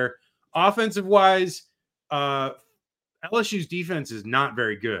difference there. Offensive wise, LSU's defense is not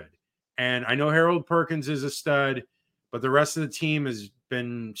very good. And I know Harold Perkins is a stud, but the rest of the team has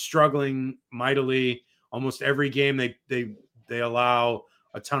been struggling mightily. Almost every game they allow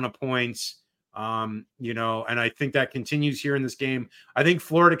a ton of points. And I think that continues here in this game. I think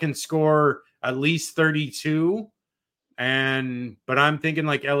Florida can score at least 32. But I'm thinking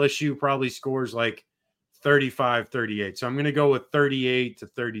like LSU probably scores like 35, 38. So I'm going to go with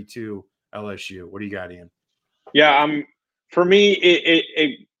 38-32 LSU. What do you got, Ian? Yeah, for me,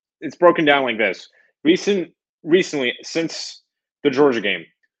 it's broken down like this. Recently, since the Georgia game,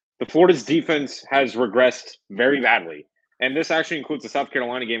 the Florida's defense has regressed very badly. And this actually includes the South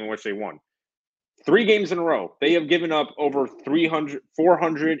Carolina game in which they won. 3 games in a row, they have given up over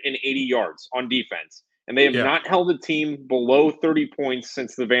 480 yards on defense. And they have not held a team below 30 points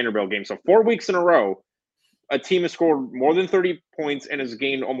since the Vanderbilt game. So 4 weeks in a row, a team has scored more than 30 points and has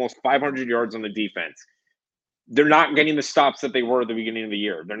gained almost 500 yards on the defense. They're not getting the stops that they were at the beginning of the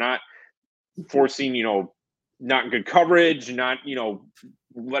year. They're not forcing, not good coverage, not,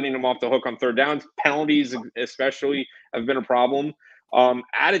 letting them off the hook on third downs. Penalties, especially, have been a problem.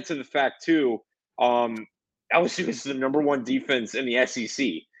 Added to the fact, too, LSU is the number 1 defense in the SEC.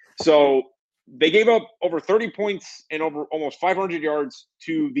 So they gave up over 30 points and over almost 500 yards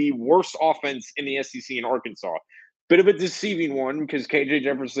to the worst offense in the SEC in Arkansas. Bit of a deceiving one because KJ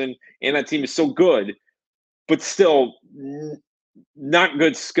Jefferson and that team is so good, but still not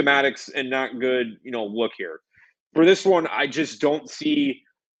good schematics and not good, look here. For this one, I just don't see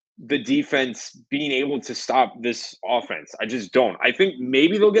the defense being able to stop this offense. I just don't. I think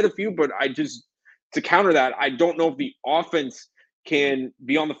maybe they'll get a few, but to counter that, I don't know if the offense can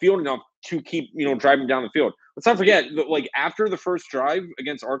be on the field enough to keep, driving down the field. Let's not forget, like after the first drive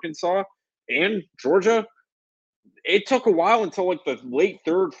against Arkansas and Georgia, it took a while until like the late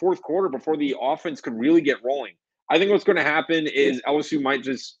third, fourth quarter before the offense could really get rolling. I think what's going to happen is LSU might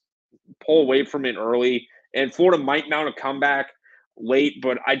just pull away from it early, and Florida might mount a comeback late,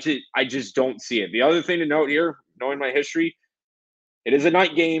 but I just don't see it. The other thing to note here, knowing my history, it is a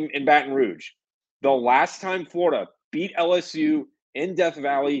night game in Baton Rouge. The last time Florida beat LSU in Death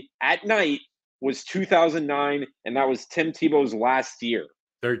Valley at night was 2009, and that was Tim Tebow's last year.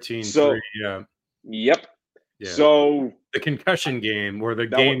 13-3, yeah. Yep. Yeah. So the concussion game, or the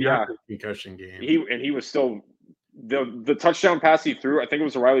game after the concussion game. He was still the touchdown pass he threw. I think it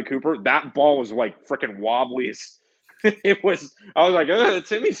was to Riley Cooper. That ball was like freaking wobbly. It was. I was like,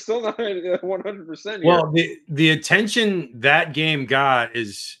 Timmy's still not 100%. Well, the attention that game got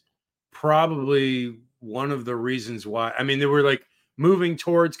is probably one of the reasons why. I mean, they were like moving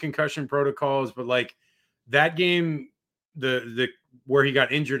towards concussion protocols, but like that game, the where he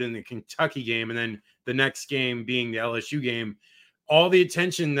got injured in the Kentucky game, and then the next game being the LSU game, all the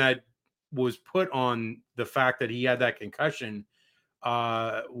attention that was put on the fact that he had that concussion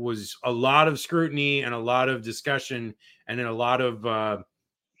was a lot of scrutiny and a lot of discussion and then a lot of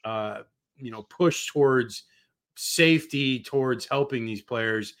push towards safety, towards helping these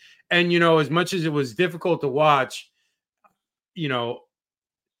players. And as much as it was difficult to watch,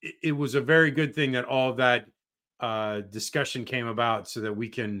 it was a very good thing that all of that discussion came about so that we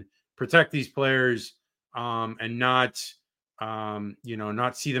can protect these players and not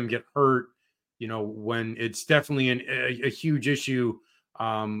see them get hurt, when it's definitely a huge issue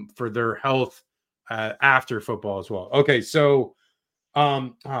for their health after football as well. Okay, so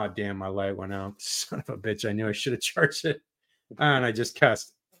damn, my light went out. Son of a bitch, I knew I should have charged it. And I just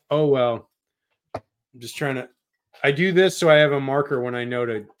cussed. Oh well. I'm just trying to I do this so I have a marker when I know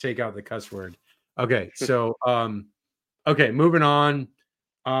to take out the cuss word. Okay, so moving on.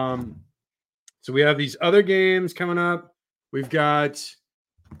 So we have these other games coming up. We've got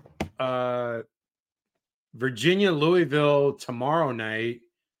Virginia, Louisville tomorrow night.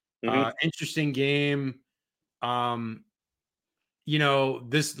 Interesting game.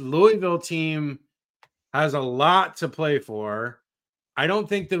 This Louisville team has a lot to play for. I don't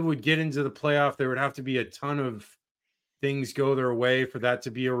think they would get into the playoff. There would have to be a ton of things go their way for that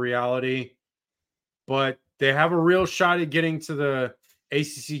to be a reality. But they have a real shot at getting to the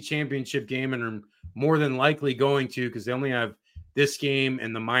ACC championship game and are more than likely going to, because they only have this game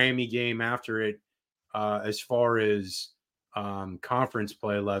and the Miami game after it as far as conference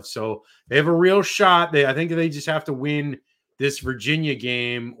play left. So they have a real shot. I think they just have to win this Virginia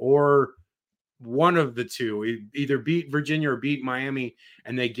game or one of the two, either beat Virginia or beat Miami,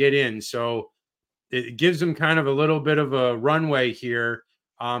 and they get in. So it gives them kind of a little bit of a runway here.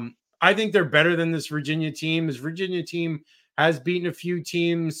 I think they're better than this Virginia team. This Virginia team has beaten a few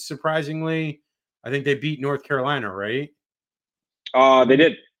teams, surprisingly. I think they beat North Carolina, right? They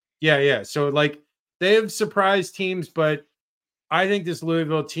did. Yeah. So like they have surprised teams, but I think this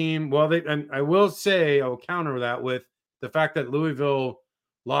Louisville team, well, and I will say I'll counter that with the fact that Louisville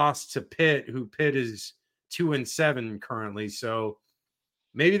lost to Pitt, who Pitt is 2-7 currently. So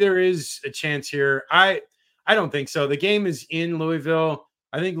maybe there is a chance here. I don't think so. The game is in Louisville.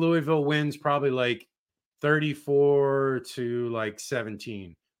 I think Louisville wins probably like 34 to like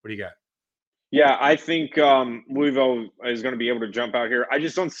 17. What do you got? Yeah, I think Louisville is going to be able to jump out here. I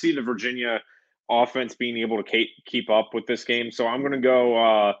just don't see the Virginia offense being able to keep up with this game. So I'm going to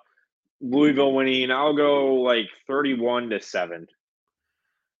go Louisville winning. I'll go like 31-7.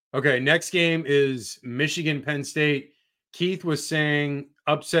 Okay, next game is Michigan Penn State. Keith was saying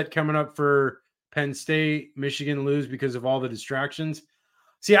upset coming up for Penn State. Michigan lose because of all the distractions.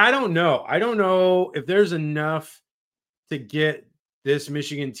 See, I don't know. I don't know if there's enough to get this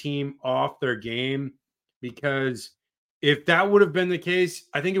Michigan team off their game, because if that would have been the case,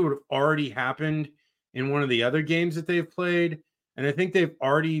 I think it would have already happened in one of the other games that they've played. And I think they've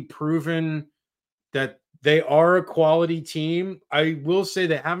already proven that they are a quality team. I will say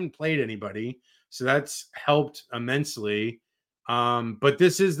they haven't played anybody, so that's helped immensely. But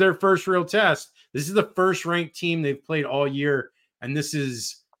this is their first real test. This is the first ranked team they've played all year, and this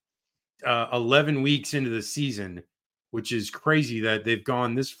is 11 weeks into the season, which is crazy that they've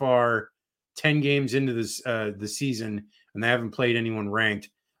gone this far, 10 games into this the season, and they haven't played anyone ranked. I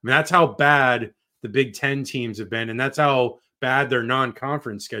mean, that's how bad the Big Ten teams have been, and that's how bad their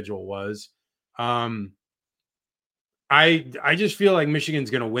non-conference schedule was. I just feel like Michigan's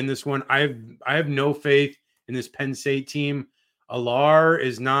going to win this one. I have no faith in this Penn State team. Alar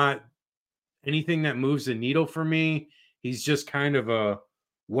is not anything that moves the needle for me. He's just kind of a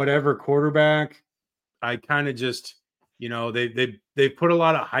whatever quarterback. I kind of just, they put a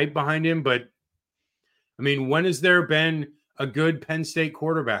lot of hype behind him, but I mean, when has there been a good Penn State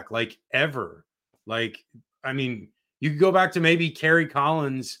quarterback, like ever? Like, I mean, you could go back to maybe Kerry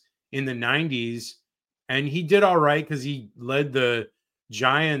Collins in the 90s, and he did all right because he led the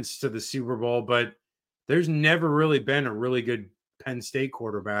Giants to the Super Bowl, but there's never really been a really good Penn State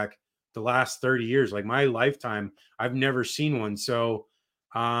quarterback the last 30 years. Like my lifetime, I've never seen one. So,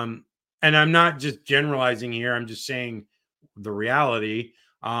 and I'm not just generalizing here, I'm just saying the reality.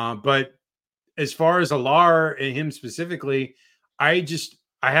 But as far as Alar and him specifically, I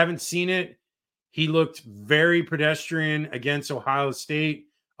haven't seen it. He looked very pedestrian against Ohio State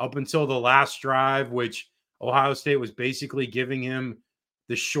up until the last drive, which Ohio State was basically giving him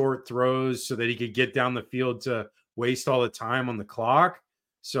the short throws so that he could get down the field to waste all the time on the clock.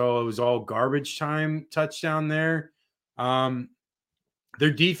 So it was all garbage time touchdown there.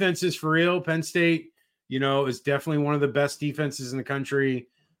 Their defense is for real. Penn State, is definitely one of the best defenses in the country.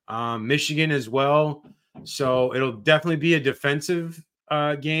 Michigan as well. So it'll definitely be a defensive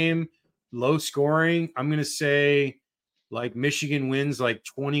game, low scoring. I'm going to say like Michigan wins like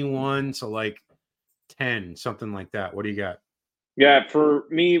 21 to like 10, something like that. What do you got? Yeah, for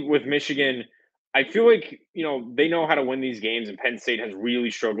me with Michigan, I feel like, they know how to win these games, and Penn State has really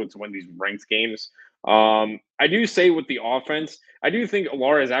struggled to win these ranked games. I do say with the offense, I do think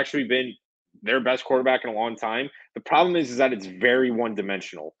Alar has actually been their best quarterback in a long time. The problem is that it's very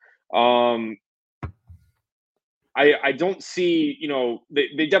one-dimensional. I don't see,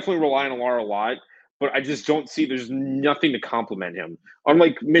 they definitely rely on Alar a lot, but I just don't see there's nothing to complement him.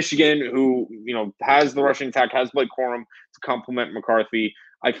 Unlike Michigan, who, has the rushing attack, has Blake Corum to complement McCarthy.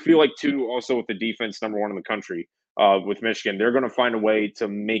 I feel like, too, also with the defense, number one in the country with Michigan, they're going to find a way to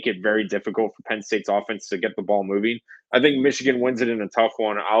make it very difficult for Penn State's offense to get the ball moving. I think Michigan wins it in a tough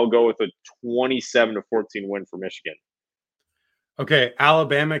one. I'll go with a 27-14 win for Michigan. Okay,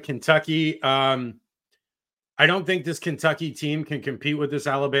 Alabama, Kentucky. I don't think this Kentucky team can compete with this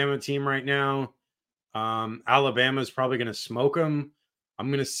Alabama team right now. Alabama is probably going to smoke them. I'm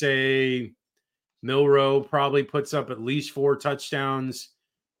going to say Milroe probably puts up at least 4 touchdowns,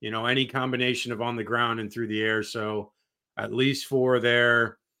 any combination of on the ground and through the air. So at least 4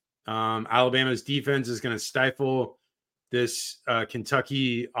 there. Alabama's defense is going to stifle this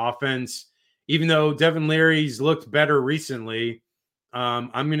Kentucky offense. Even though Devin Leary's looked better recently, I'm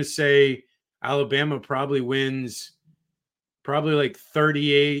going to say Alabama probably wins like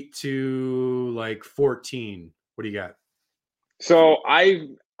 38 to like 14. What do you got? So I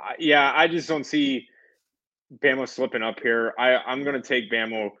just don't see Bama slipping up here. I'm going to take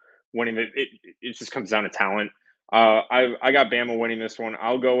Bama winning it. It just comes down to talent. I got Bama winning this one.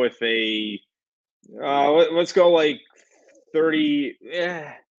 I'll go with a let's go like 30.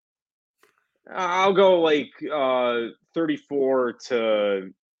 I'll go like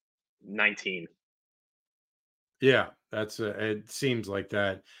 34-19. Yeah, it seems like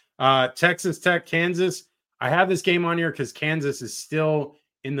that. Texas Tech, Kansas. I have this game on here because Kansas is still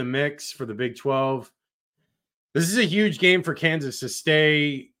in the mix for the Big 12. This is a huge game for Kansas to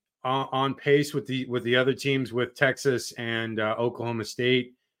stay on pace with the other teams, with Texas and Oklahoma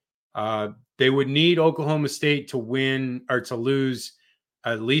State. They would need Oklahoma State to win or to lose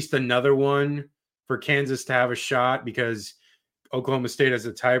at least another one for Kansas to have a shot, because Oklahoma State has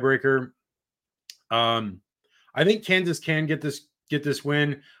a tiebreaker. I think Kansas can get this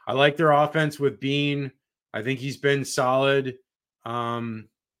win. I like their offense with Bean. I think he's been solid.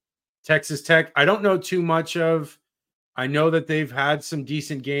 Texas Tech, I don't know too much of. I know that they've had some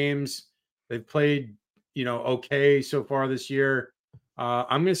decent games. They've played, okay so far this year.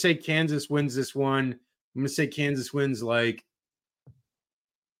 I'm going to say Kansas wins this one. I'm going to say Kansas wins like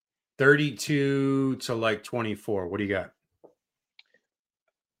 32 to like 24. What do you got?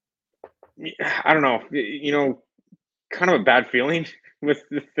 I don't know. Kind of a bad feeling with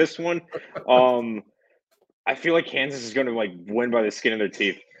this one. I feel like Kansas is going to like win by the skin of their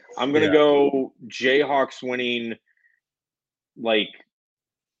teeth. I'm going to go Jayhawks winning like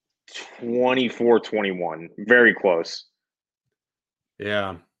 24-21. Very close.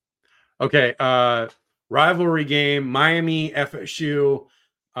 Yeah. Okay. Rivalry game, Miami FSU.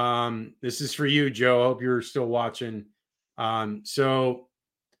 This is for you, Joe. I hope you're still watching. So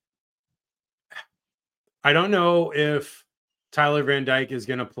I don't know if Tyler Van Dyke is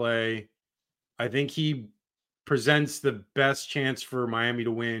going to play. I think he presents the best chance for Miami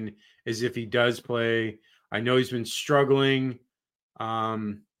to win is if he does play. I know he's been struggling.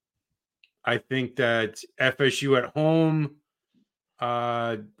 I think that FSU at home,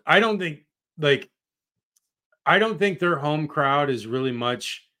 I don't think their home crowd is really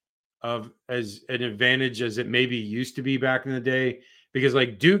much of as an advantage as it maybe used to be back in the day, because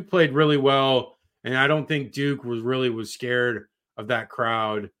like Duke played really well, and I don't think Duke was scared of that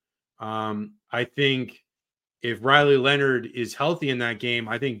crowd. I think if Riley Leonard is healthy in that game,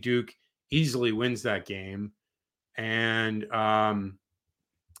 I think Duke easily wins that game. And I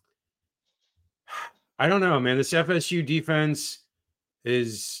don't know, man. This FSU defense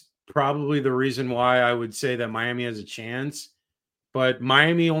is probably the reason why I would say that Miami has a chance. But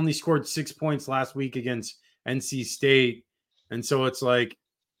Miami only scored 6 points last week against NC State. And so it's like,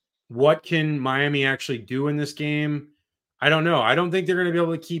 what can Miami actually do in this game? I don't know. I don't think they're going to be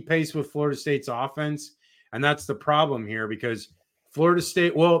able to keep pace with Florida State's offense. And that's the problem here, because Florida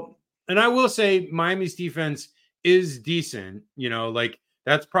State, well, and I will say Miami's defense is decent. Like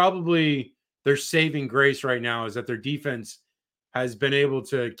that's probably their saving grace right now, is that their defense has been able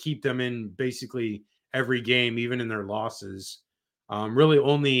to keep them in basically every game, even in their losses. Really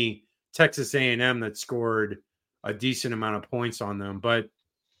only Texas A&M that scored a decent amount of points on them. But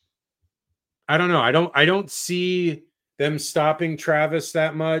I don't know. I don't see them stopping Travis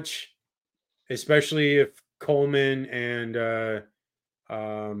that much, especially if Coleman and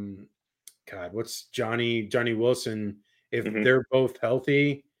what's Johnny Wilson, if they're both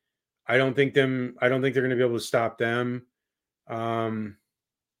healthy. I don't think they're going to be able to stop them.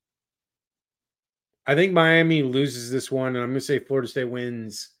 I think Miami loses this one, and I'm going to say Florida State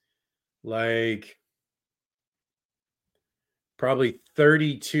wins like probably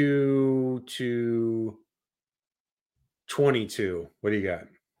 32 to 22. What do you got?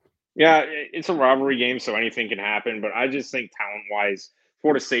 Yeah, it's a rivalry game, so anything can happen. But I just think talent-wise,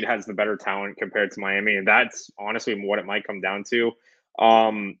 Florida State has the better talent compared to Miami, and that's honestly what it might come down to.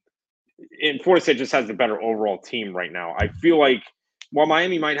 And Florida State just has the better overall team right now. I feel like while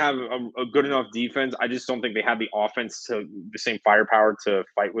Miami might have a good enough defense, I just don't think they have the offense to the same firepower to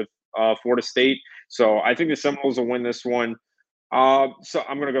fight with Florida State. So I think the Seminoles will win this one. So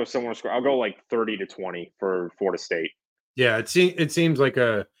I'm going to go similar score. I'll go like 30-20 for Florida State. Yeah, it seems like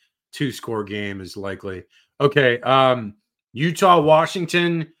a 2-score game is likely. Okay, Utah,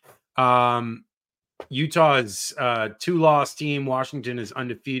 Washington. Utah is a 2-loss team. Washington is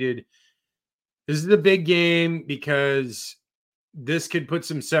undefeated. This is the big game because this could put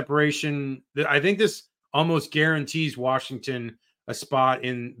some separation. I think this almost guarantees Washington a spot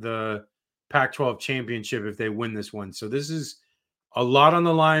in the Pac-12 championship if they win this one. So this is a lot on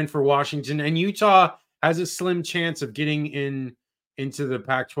the line for Washington, and Utah has a slim chance of getting into the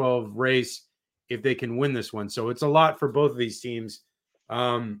Pac-12 race if they can win this one. So it's a lot for both of these teams.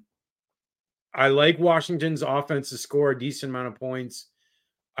 I like Washington's offense to score a decent amount of points.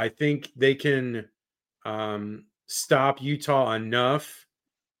 I think they can stop Utah enough.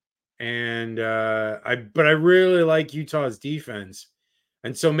 And but I really like Utah's defense.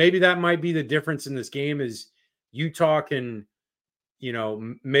 And so maybe that might be the difference in this game is Utah can,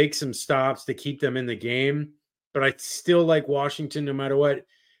 make some stops to keep them in the game. But I still like Washington no matter what.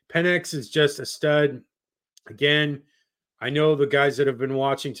 Penix is just a stud. Again, I know the guys that have been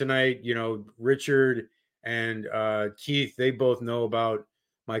watching tonight, Richard and Keith, they both know about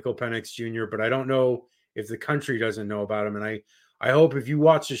Michael Penix Jr., but I don't know if the country doesn't know about him. And I hope if you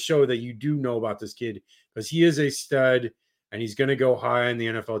watch the show that you do know about this kid, because he is a stud and he's going to go high in the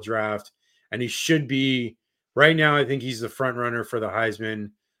NFL draft. And he should be right now. I think he's the front runner for the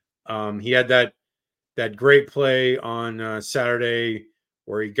Heisman. He had that great play on Saturday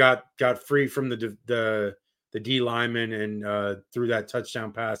where he got free from the D lineman and threw that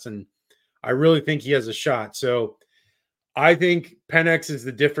touchdown pass. And I really think he has a shot. So I think Penix is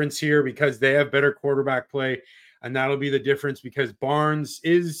the difference here because they have better quarterback play. And that'll be the difference because Barnes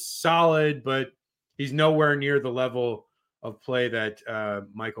is solid, but he's nowhere near the level of play that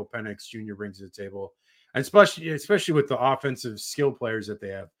Michael Penix Jr. brings to the table. And especially with the offensive skill players that they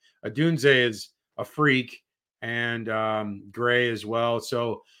have. Odunze is a freak and Gray as well.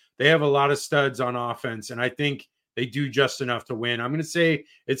 So they have a lot of studs on offense, and I think they do just enough to win. I'm going to say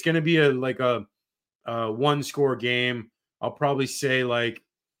it's going to be a one-score game. I'll probably say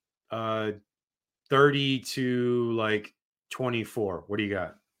 30 to 24. What do you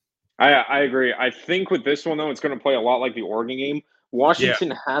got? I agree. I think with this one, though, it's going to play a lot like the Oregon game.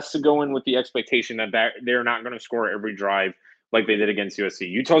 Washington has to go in with the expectation that they're not going to score every drive like they did against USC.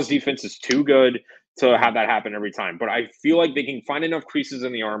 Utah's defense is too good to have that happen every time. But I feel like they can find enough creases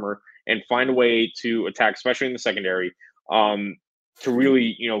in the armor and find a way to attack, especially in the secondary, to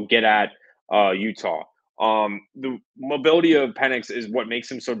really, get at Utah. The mobility of Penix is what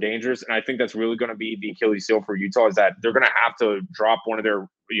makes him so dangerous, and I think that's really going to be the Achilles heel for Utah is that they're going to have to drop one of their,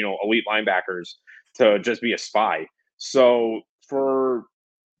 elite linebackers to just be a spy. So for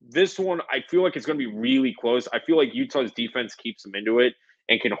this one, I feel like it's going to be really close. I feel like Utah's defense keeps them into it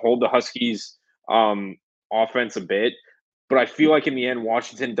and can hold the Huskies' offense a bit. But I feel like in the end,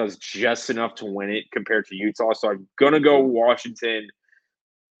 Washington does just enough to win it compared to Utah. So I'm going to go Washington.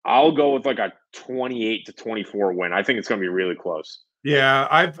 I'll go with a 28-24 win. I think it's going to be really close.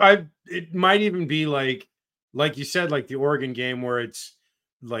 Yeah, it might even be like you said, like the Oregon game where it's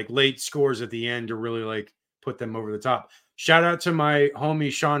late scores at the end to really put them over the top. Shout out to my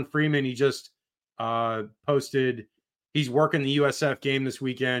homie Sean Freeman. He just posted he's working the USF game this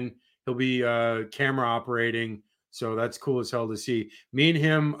weekend. He'll be camera operating, so that's cool as hell to see. Me and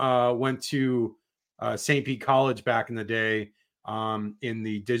him went to St. Pete College back in the day in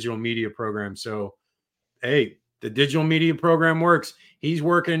the digital media program. So, hey, the digital media program works. He's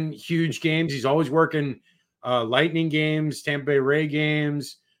working huge games. He's always working Lightning games, Tampa Bay Ray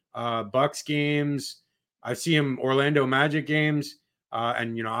games, Bucks games. I see him Orlando Magic games.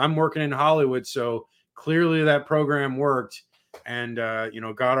 And, I'm working in Hollywood. So clearly that program worked and,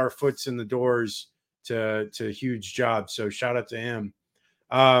 got our foots in the doors to huge jobs. So shout out to him.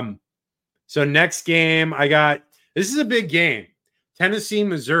 So next game this is a big game. Tennessee,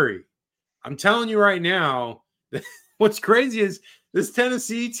 Missouri. I'm telling you right now, what's crazy is this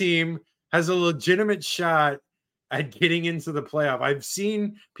Tennessee team has a legitimate shot at getting into the playoff. I've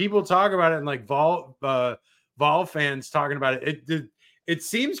seen people talk about it and Vol fans talking about it. It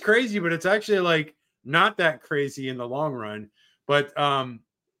seems crazy, but it's actually not that crazy in the long run. But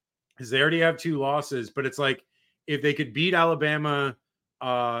because they already have 2 losses, but it's if they could beat Alabama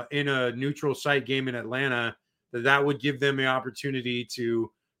in a neutral site game in Atlanta, that would give them the opportunity to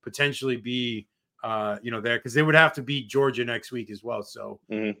potentially be there because they would have to beat Georgia next week as well. So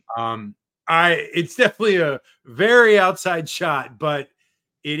it's definitely a very outside shot, but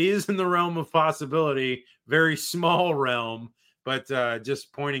it is in the realm of possibility, very small realm, but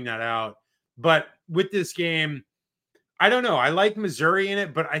just pointing that out. But with this game, I don't know. I like Missouri in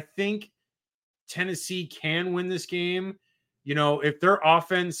it, but I think Tennessee can win this game. If their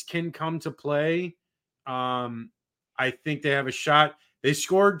offense can come to play, I think they have a shot. They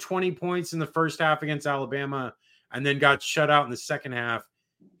scored 20 points in the first half against Alabama and then got shut out in the second half.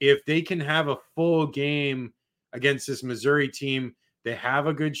 If they can have a full game against this Missouri team, they have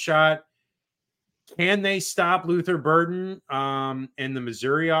a good shot. Can they stop Luther Burden and the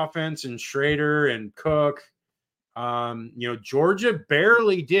Missouri offense and Schrader and Cook? Georgia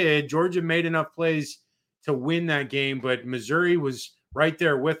barely did. Georgia made enough plays to win that game, but Missouri was right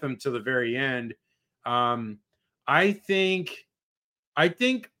there with them to the very end. I think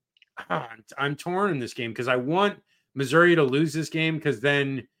I'm torn in this game because I want Missouri to lose this game because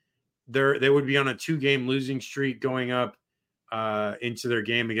then they would be on a 2-game losing streak going up into their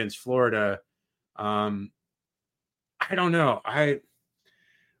game against Florida. I don't know. I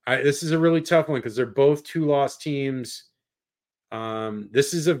This is a really tough one because they're both 2-loss teams.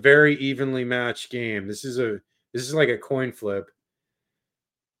 This is a very evenly matched game. This is like a coin flip.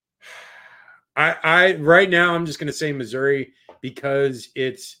 I right now I'm just going to say Missouri because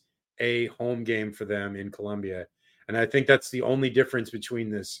it's a home game for them in Columbia, and I think that's the only difference between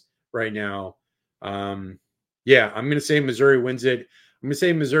this right now. Yeah, I'm going to say Missouri wins it. I'm going to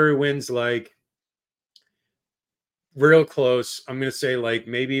say Missouri wins like real close. I'm going to say like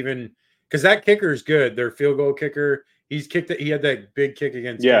maybe even because that kicker is good. Their field goal kicker. He's kicked it. He had that big kick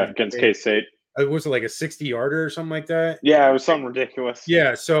against against State. K-State. Was it like a 60-yarder or something like that? Yeah, it was something ridiculous.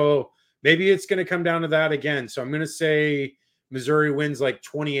 Yeah, so maybe it's going to come down to that again. So I'm going to say Missouri wins like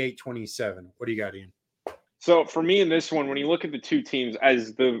 28-27. What do you got, Ian? So for me in this one, when you look at the two teams,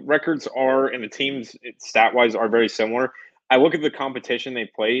 as the records are and the teams stat wise are very similar, I look at the competition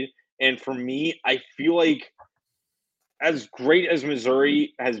they played, and for me, I feel like as great as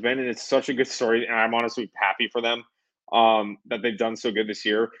Missouri has been, and it's such a good story, and I'm honestly happy for them that they've done so good this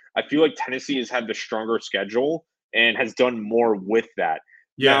year. I feel like Tennessee has had the stronger schedule and has done more with that.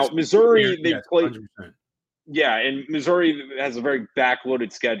 Yes. Now Missouri, they played. 100%. Yeah, and Missouri has a very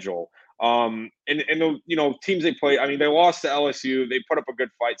backloaded schedule. And the teams they play. I mean, they lost to LSU. They put up a good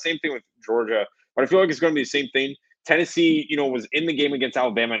fight. Same thing with Georgia, but I feel like it's going to be the same thing. Tennessee, was in the game against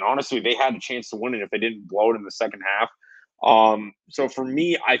Alabama, and honestly, they had a chance to win it if they didn't blow it in the second half. So for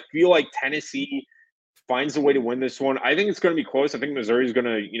me, I feel like Tennessee finds a way to win this one. I think it's going to be close. I think Missouri is going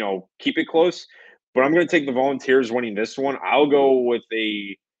to, keep it close, but I'm going to take the Volunteers winning this one. I'll go with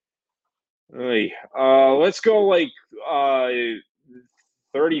let's go like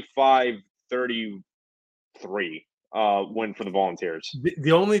 35-33 win for the Volunteers.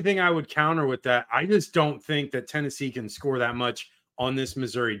 The only thing I would counter with that, I just don't think that Tennessee can score that much on this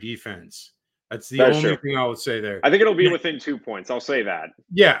Missouri defense. That's the only thing I would say there. I think it'll be within 2 points. I'll say that.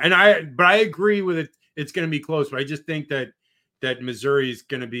 Yeah, but I agree with it. It's going to be close, but I just think that Missouri is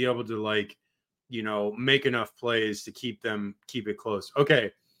going to be able to make enough plays to keep it close.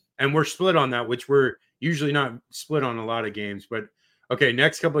 Okay. And we're split on that, which we're usually not split on a lot of games. But okay,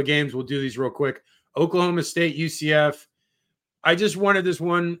 next couple of games, we'll do these real quick. Oklahoma State, UCF. I just wanted this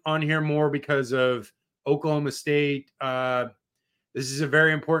one on here more because of Oklahoma State. This is a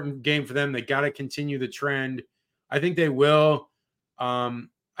very important game for them. They got to continue the trend. I think they will.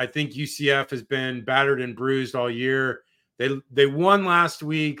 I think UCF has been battered and bruised all year. They won last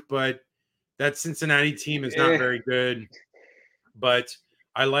week, but that Cincinnati team is not very good. But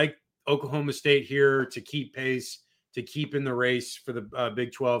I like Oklahoma State here to keep pace, to keep in the race for the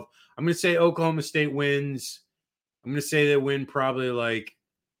Big 12. I'm going to say Oklahoma State wins. I'm going to say they win probably like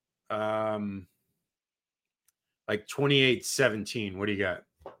 28-17. What do you got?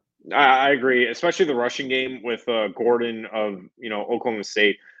 I agree, especially the rushing game with Gordon of Oklahoma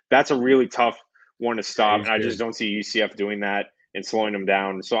State. That's a really tough one to stop, and I just don't see UCF doing that and slowing them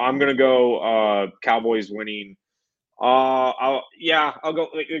down. So I'm going to go Cowboys winning. I'll go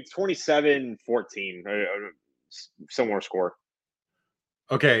like 27-14, similar score.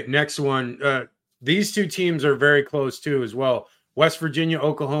 Okay, next one. These two teams are very close too as well. West Virginia,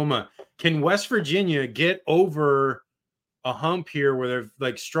 Oklahoma. Can West Virginia get over a hump here where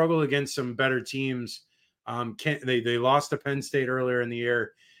they've struggled against some better teams? They lost to Penn State earlier in the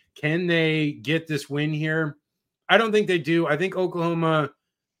year. Can they get this win here? I don't think they do. I think Oklahoma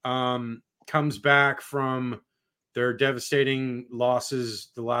comes back from their devastating losses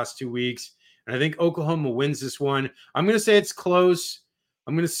the last 2 weeks. And I think Oklahoma wins this one. I'm going to say it's close.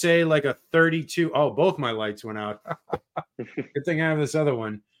 I'm going to say like a 32. Oh, both my lights went out. Good thing I have this other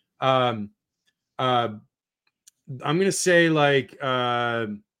one. I'm going to say like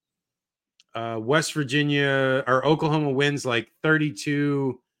West Virginia or Oklahoma wins like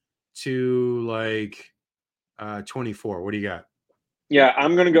 32 to like 24. What do you got? Yeah,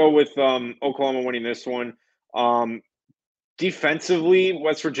 I'm going to go with Oklahoma winning this one. Defensively,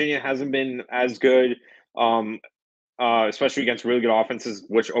 West Virginia hasn't been as good, especially against really good offenses,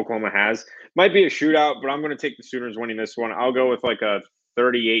 which Oklahoma has. Might be a shootout, but I'm going to take the Sooners winning this one. I'll go with like a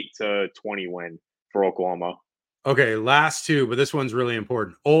 38-20 win for Oklahoma. Okay, last two, but this one's really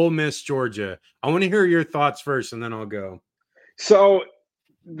important. Ole Miss, Georgia. I want to hear your thoughts first, and then I'll go. So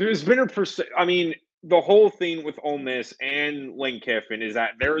there's been the whole thing with Ole Miss and Lane Kiffin is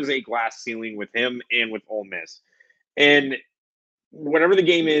that there is a glass ceiling with him and with Ole Miss. And whatever the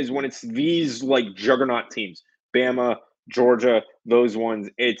game is, when it's these like juggernaut teams, Bama, Georgia, those ones,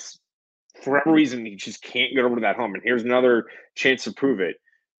 it's for whatever reason, he just can't get over to that hump. And here's another chance to prove it.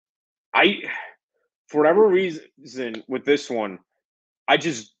 For whatever reason with this one, I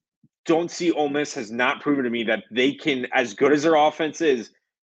just don't see Ole Miss has not proven to me that they can, as good as their offense is,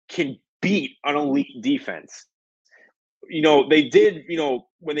 can beat an elite defense. They did,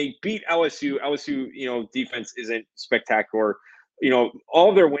 when they beat LSU, defense isn't spectacular. All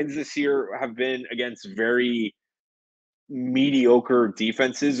of their wins this year have been against very mediocre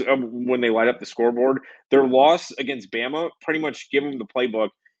defenses when they light up the scoreboard. Their loss against Bama pretty much give them the playbook,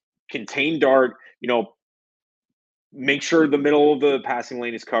 contain Dart, make sure the middle of the passing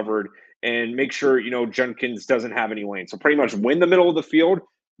lane is covered, and make sure, Jenkins doesn't have any lane. So pretty much win the middle of the field,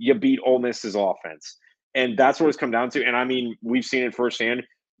 you beat Ole Miss's offense. And that's what it's come down to. And I mean, we've seen it firsthand.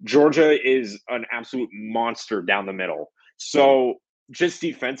 Georgia is an absolute monster down the middle. So just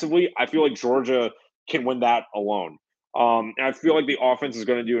defensively, I feel like Georgia can win that alone. And I feel like the offense is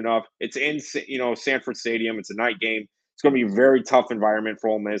going to do enough. It's in, Sanford Stadium. It's a night game. It's going to be a very tough environment for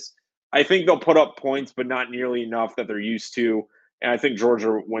Ole Miss. I think they'll put up points, but not nearly enough that they're used to. And I think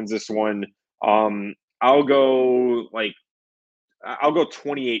Georgia wins this one. I'll go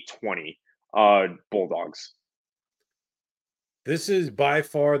 28-20, Bulldogs. This is by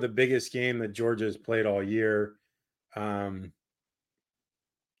far the biggest game that Georgia has played all year. I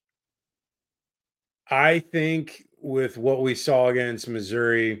think with what we saw against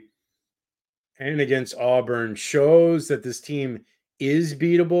Missouri and against Auburn shows that this team is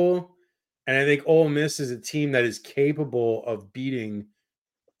beatable. And I think Ole Miss is a team that is capable of beating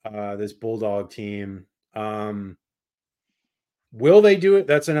this Bulldog team. Will they do it?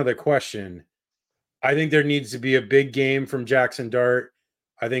 That's another question. I think there needs to be a big game from Jackson Dart.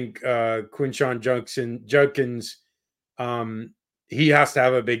 I think Quinshon Judkins, he has to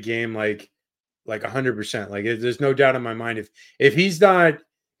have a big game, like 100%. Like there's no doubt in my mind if he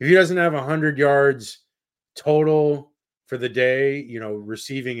doesn't have 100 yards total for the day,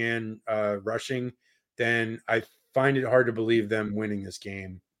 receiving and rushing, then I find it hard to believe them winning this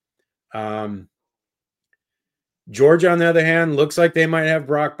game. Georgia, on the other hand, looks like they might have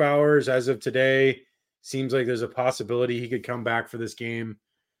Brock Bowers as of today. Seems like there's a possibility he could come back for this game.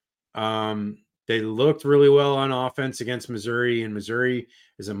 They looked really well on offense against Missouri, and Missouri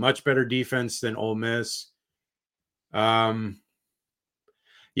is a much better defense than Ole Miss.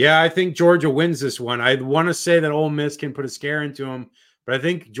 Yeah, I think Georgia wins this one. I want to say that Ole Miss can put a scare into them, but I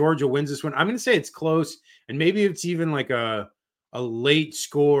think Georgia wins this one. I'm going to say it's close, and maybe it's even like a late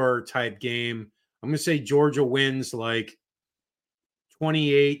score type game. I'm going to say Georgia wins like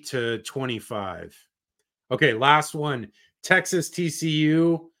 28-25. Okay, last one. Texas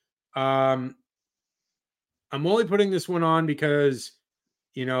TCU. I'm only putting this one on because,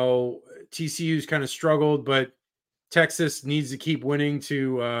 TCU's kind of struggled, but Texas needs to keep winning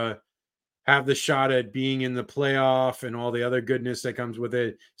to have the shot at being in the playoff and all the other goodness that comes with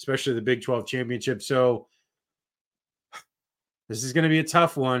it, especially the Big 12 championship. So this is going to be a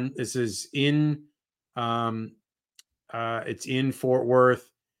tough one. This is in it's in Fort Worth.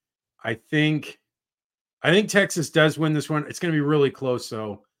 I think Texas does win this one. It's going to be really close,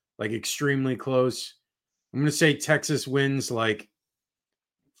 though, like extremely close. I'm going to say Texas wins like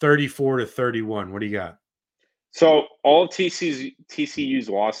 34-31. What do you got? So all TCU's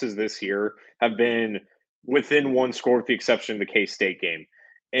losses this year have been within one score, with the exception of the K-State game.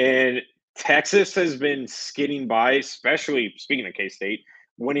 And Texas has been skidding by, especially speaking of K-State,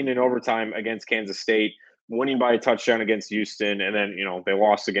 winning in overtime against Kansas State, winning by a touchdown against Houston, and then, they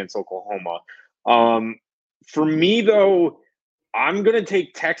lost against Oklahoma. For me, though, I'm going to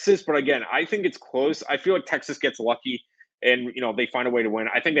take Texas, but again, I think it's close. I feel like Texas gets lucky and, they find a way to win.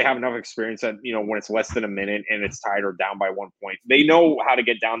 I think they have enough experience that, when it's less than a minute and it's tied or down by 1 point, they know how to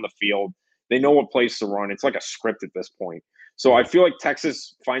get down the field. They know what plays to run. It's like a script at this point. So I feel like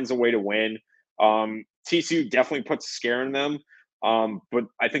Texas finds a way to win. TCU definitely puts a scare in them. But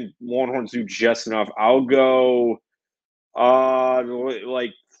I think Longhorns do just enough. I'll go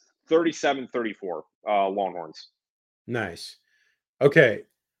like 37-34 Longhorns. Nice. Okay.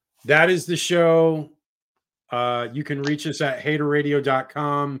 That is the show. You can reach us at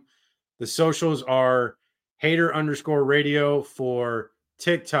haterradio.com. The socials are hater_radio for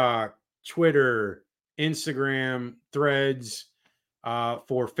TikTok, Twitter, Instagram, Threads.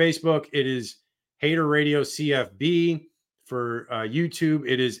 For Facebook, it is Hater Radio CFB. For YouTube,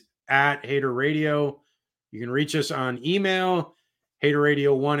 it is at Hater Radio. You can reach us on email,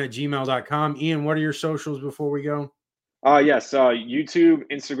 haterradio1@gmail.com. Ian, what are your socials before we go? Yes, YouTube,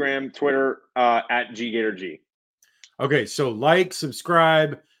 Instagram, Twitter, at GGatorG. Okay, so like,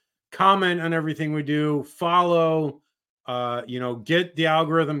 subscribe, comment on everything we do, follow, get the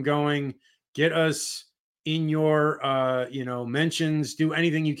algorithm going, get us in your, mentions, do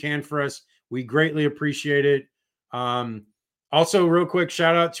anything you can for us. We greatly appreciate it. Also, real quick,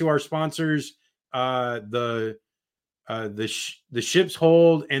 shout out to our sponsors, the the Ship's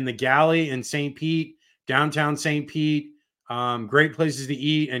Hold and the Galley in St. Pete, downtown St. Pete. Great places to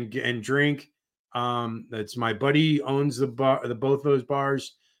eat and drink. That's my buddy owns the both of those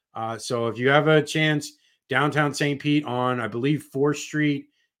bars. So if you have a chance, downtown St. Pete on, I believe, 4th Street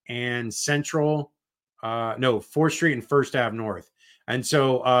and Central. No, 4th Street and First Ave North. And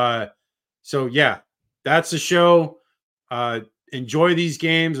so yeah, that's the show. Enjoy these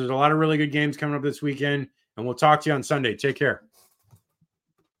games. There's a lot of really good games coming up this weekend, and we'll talk to you on Sunday. Take care.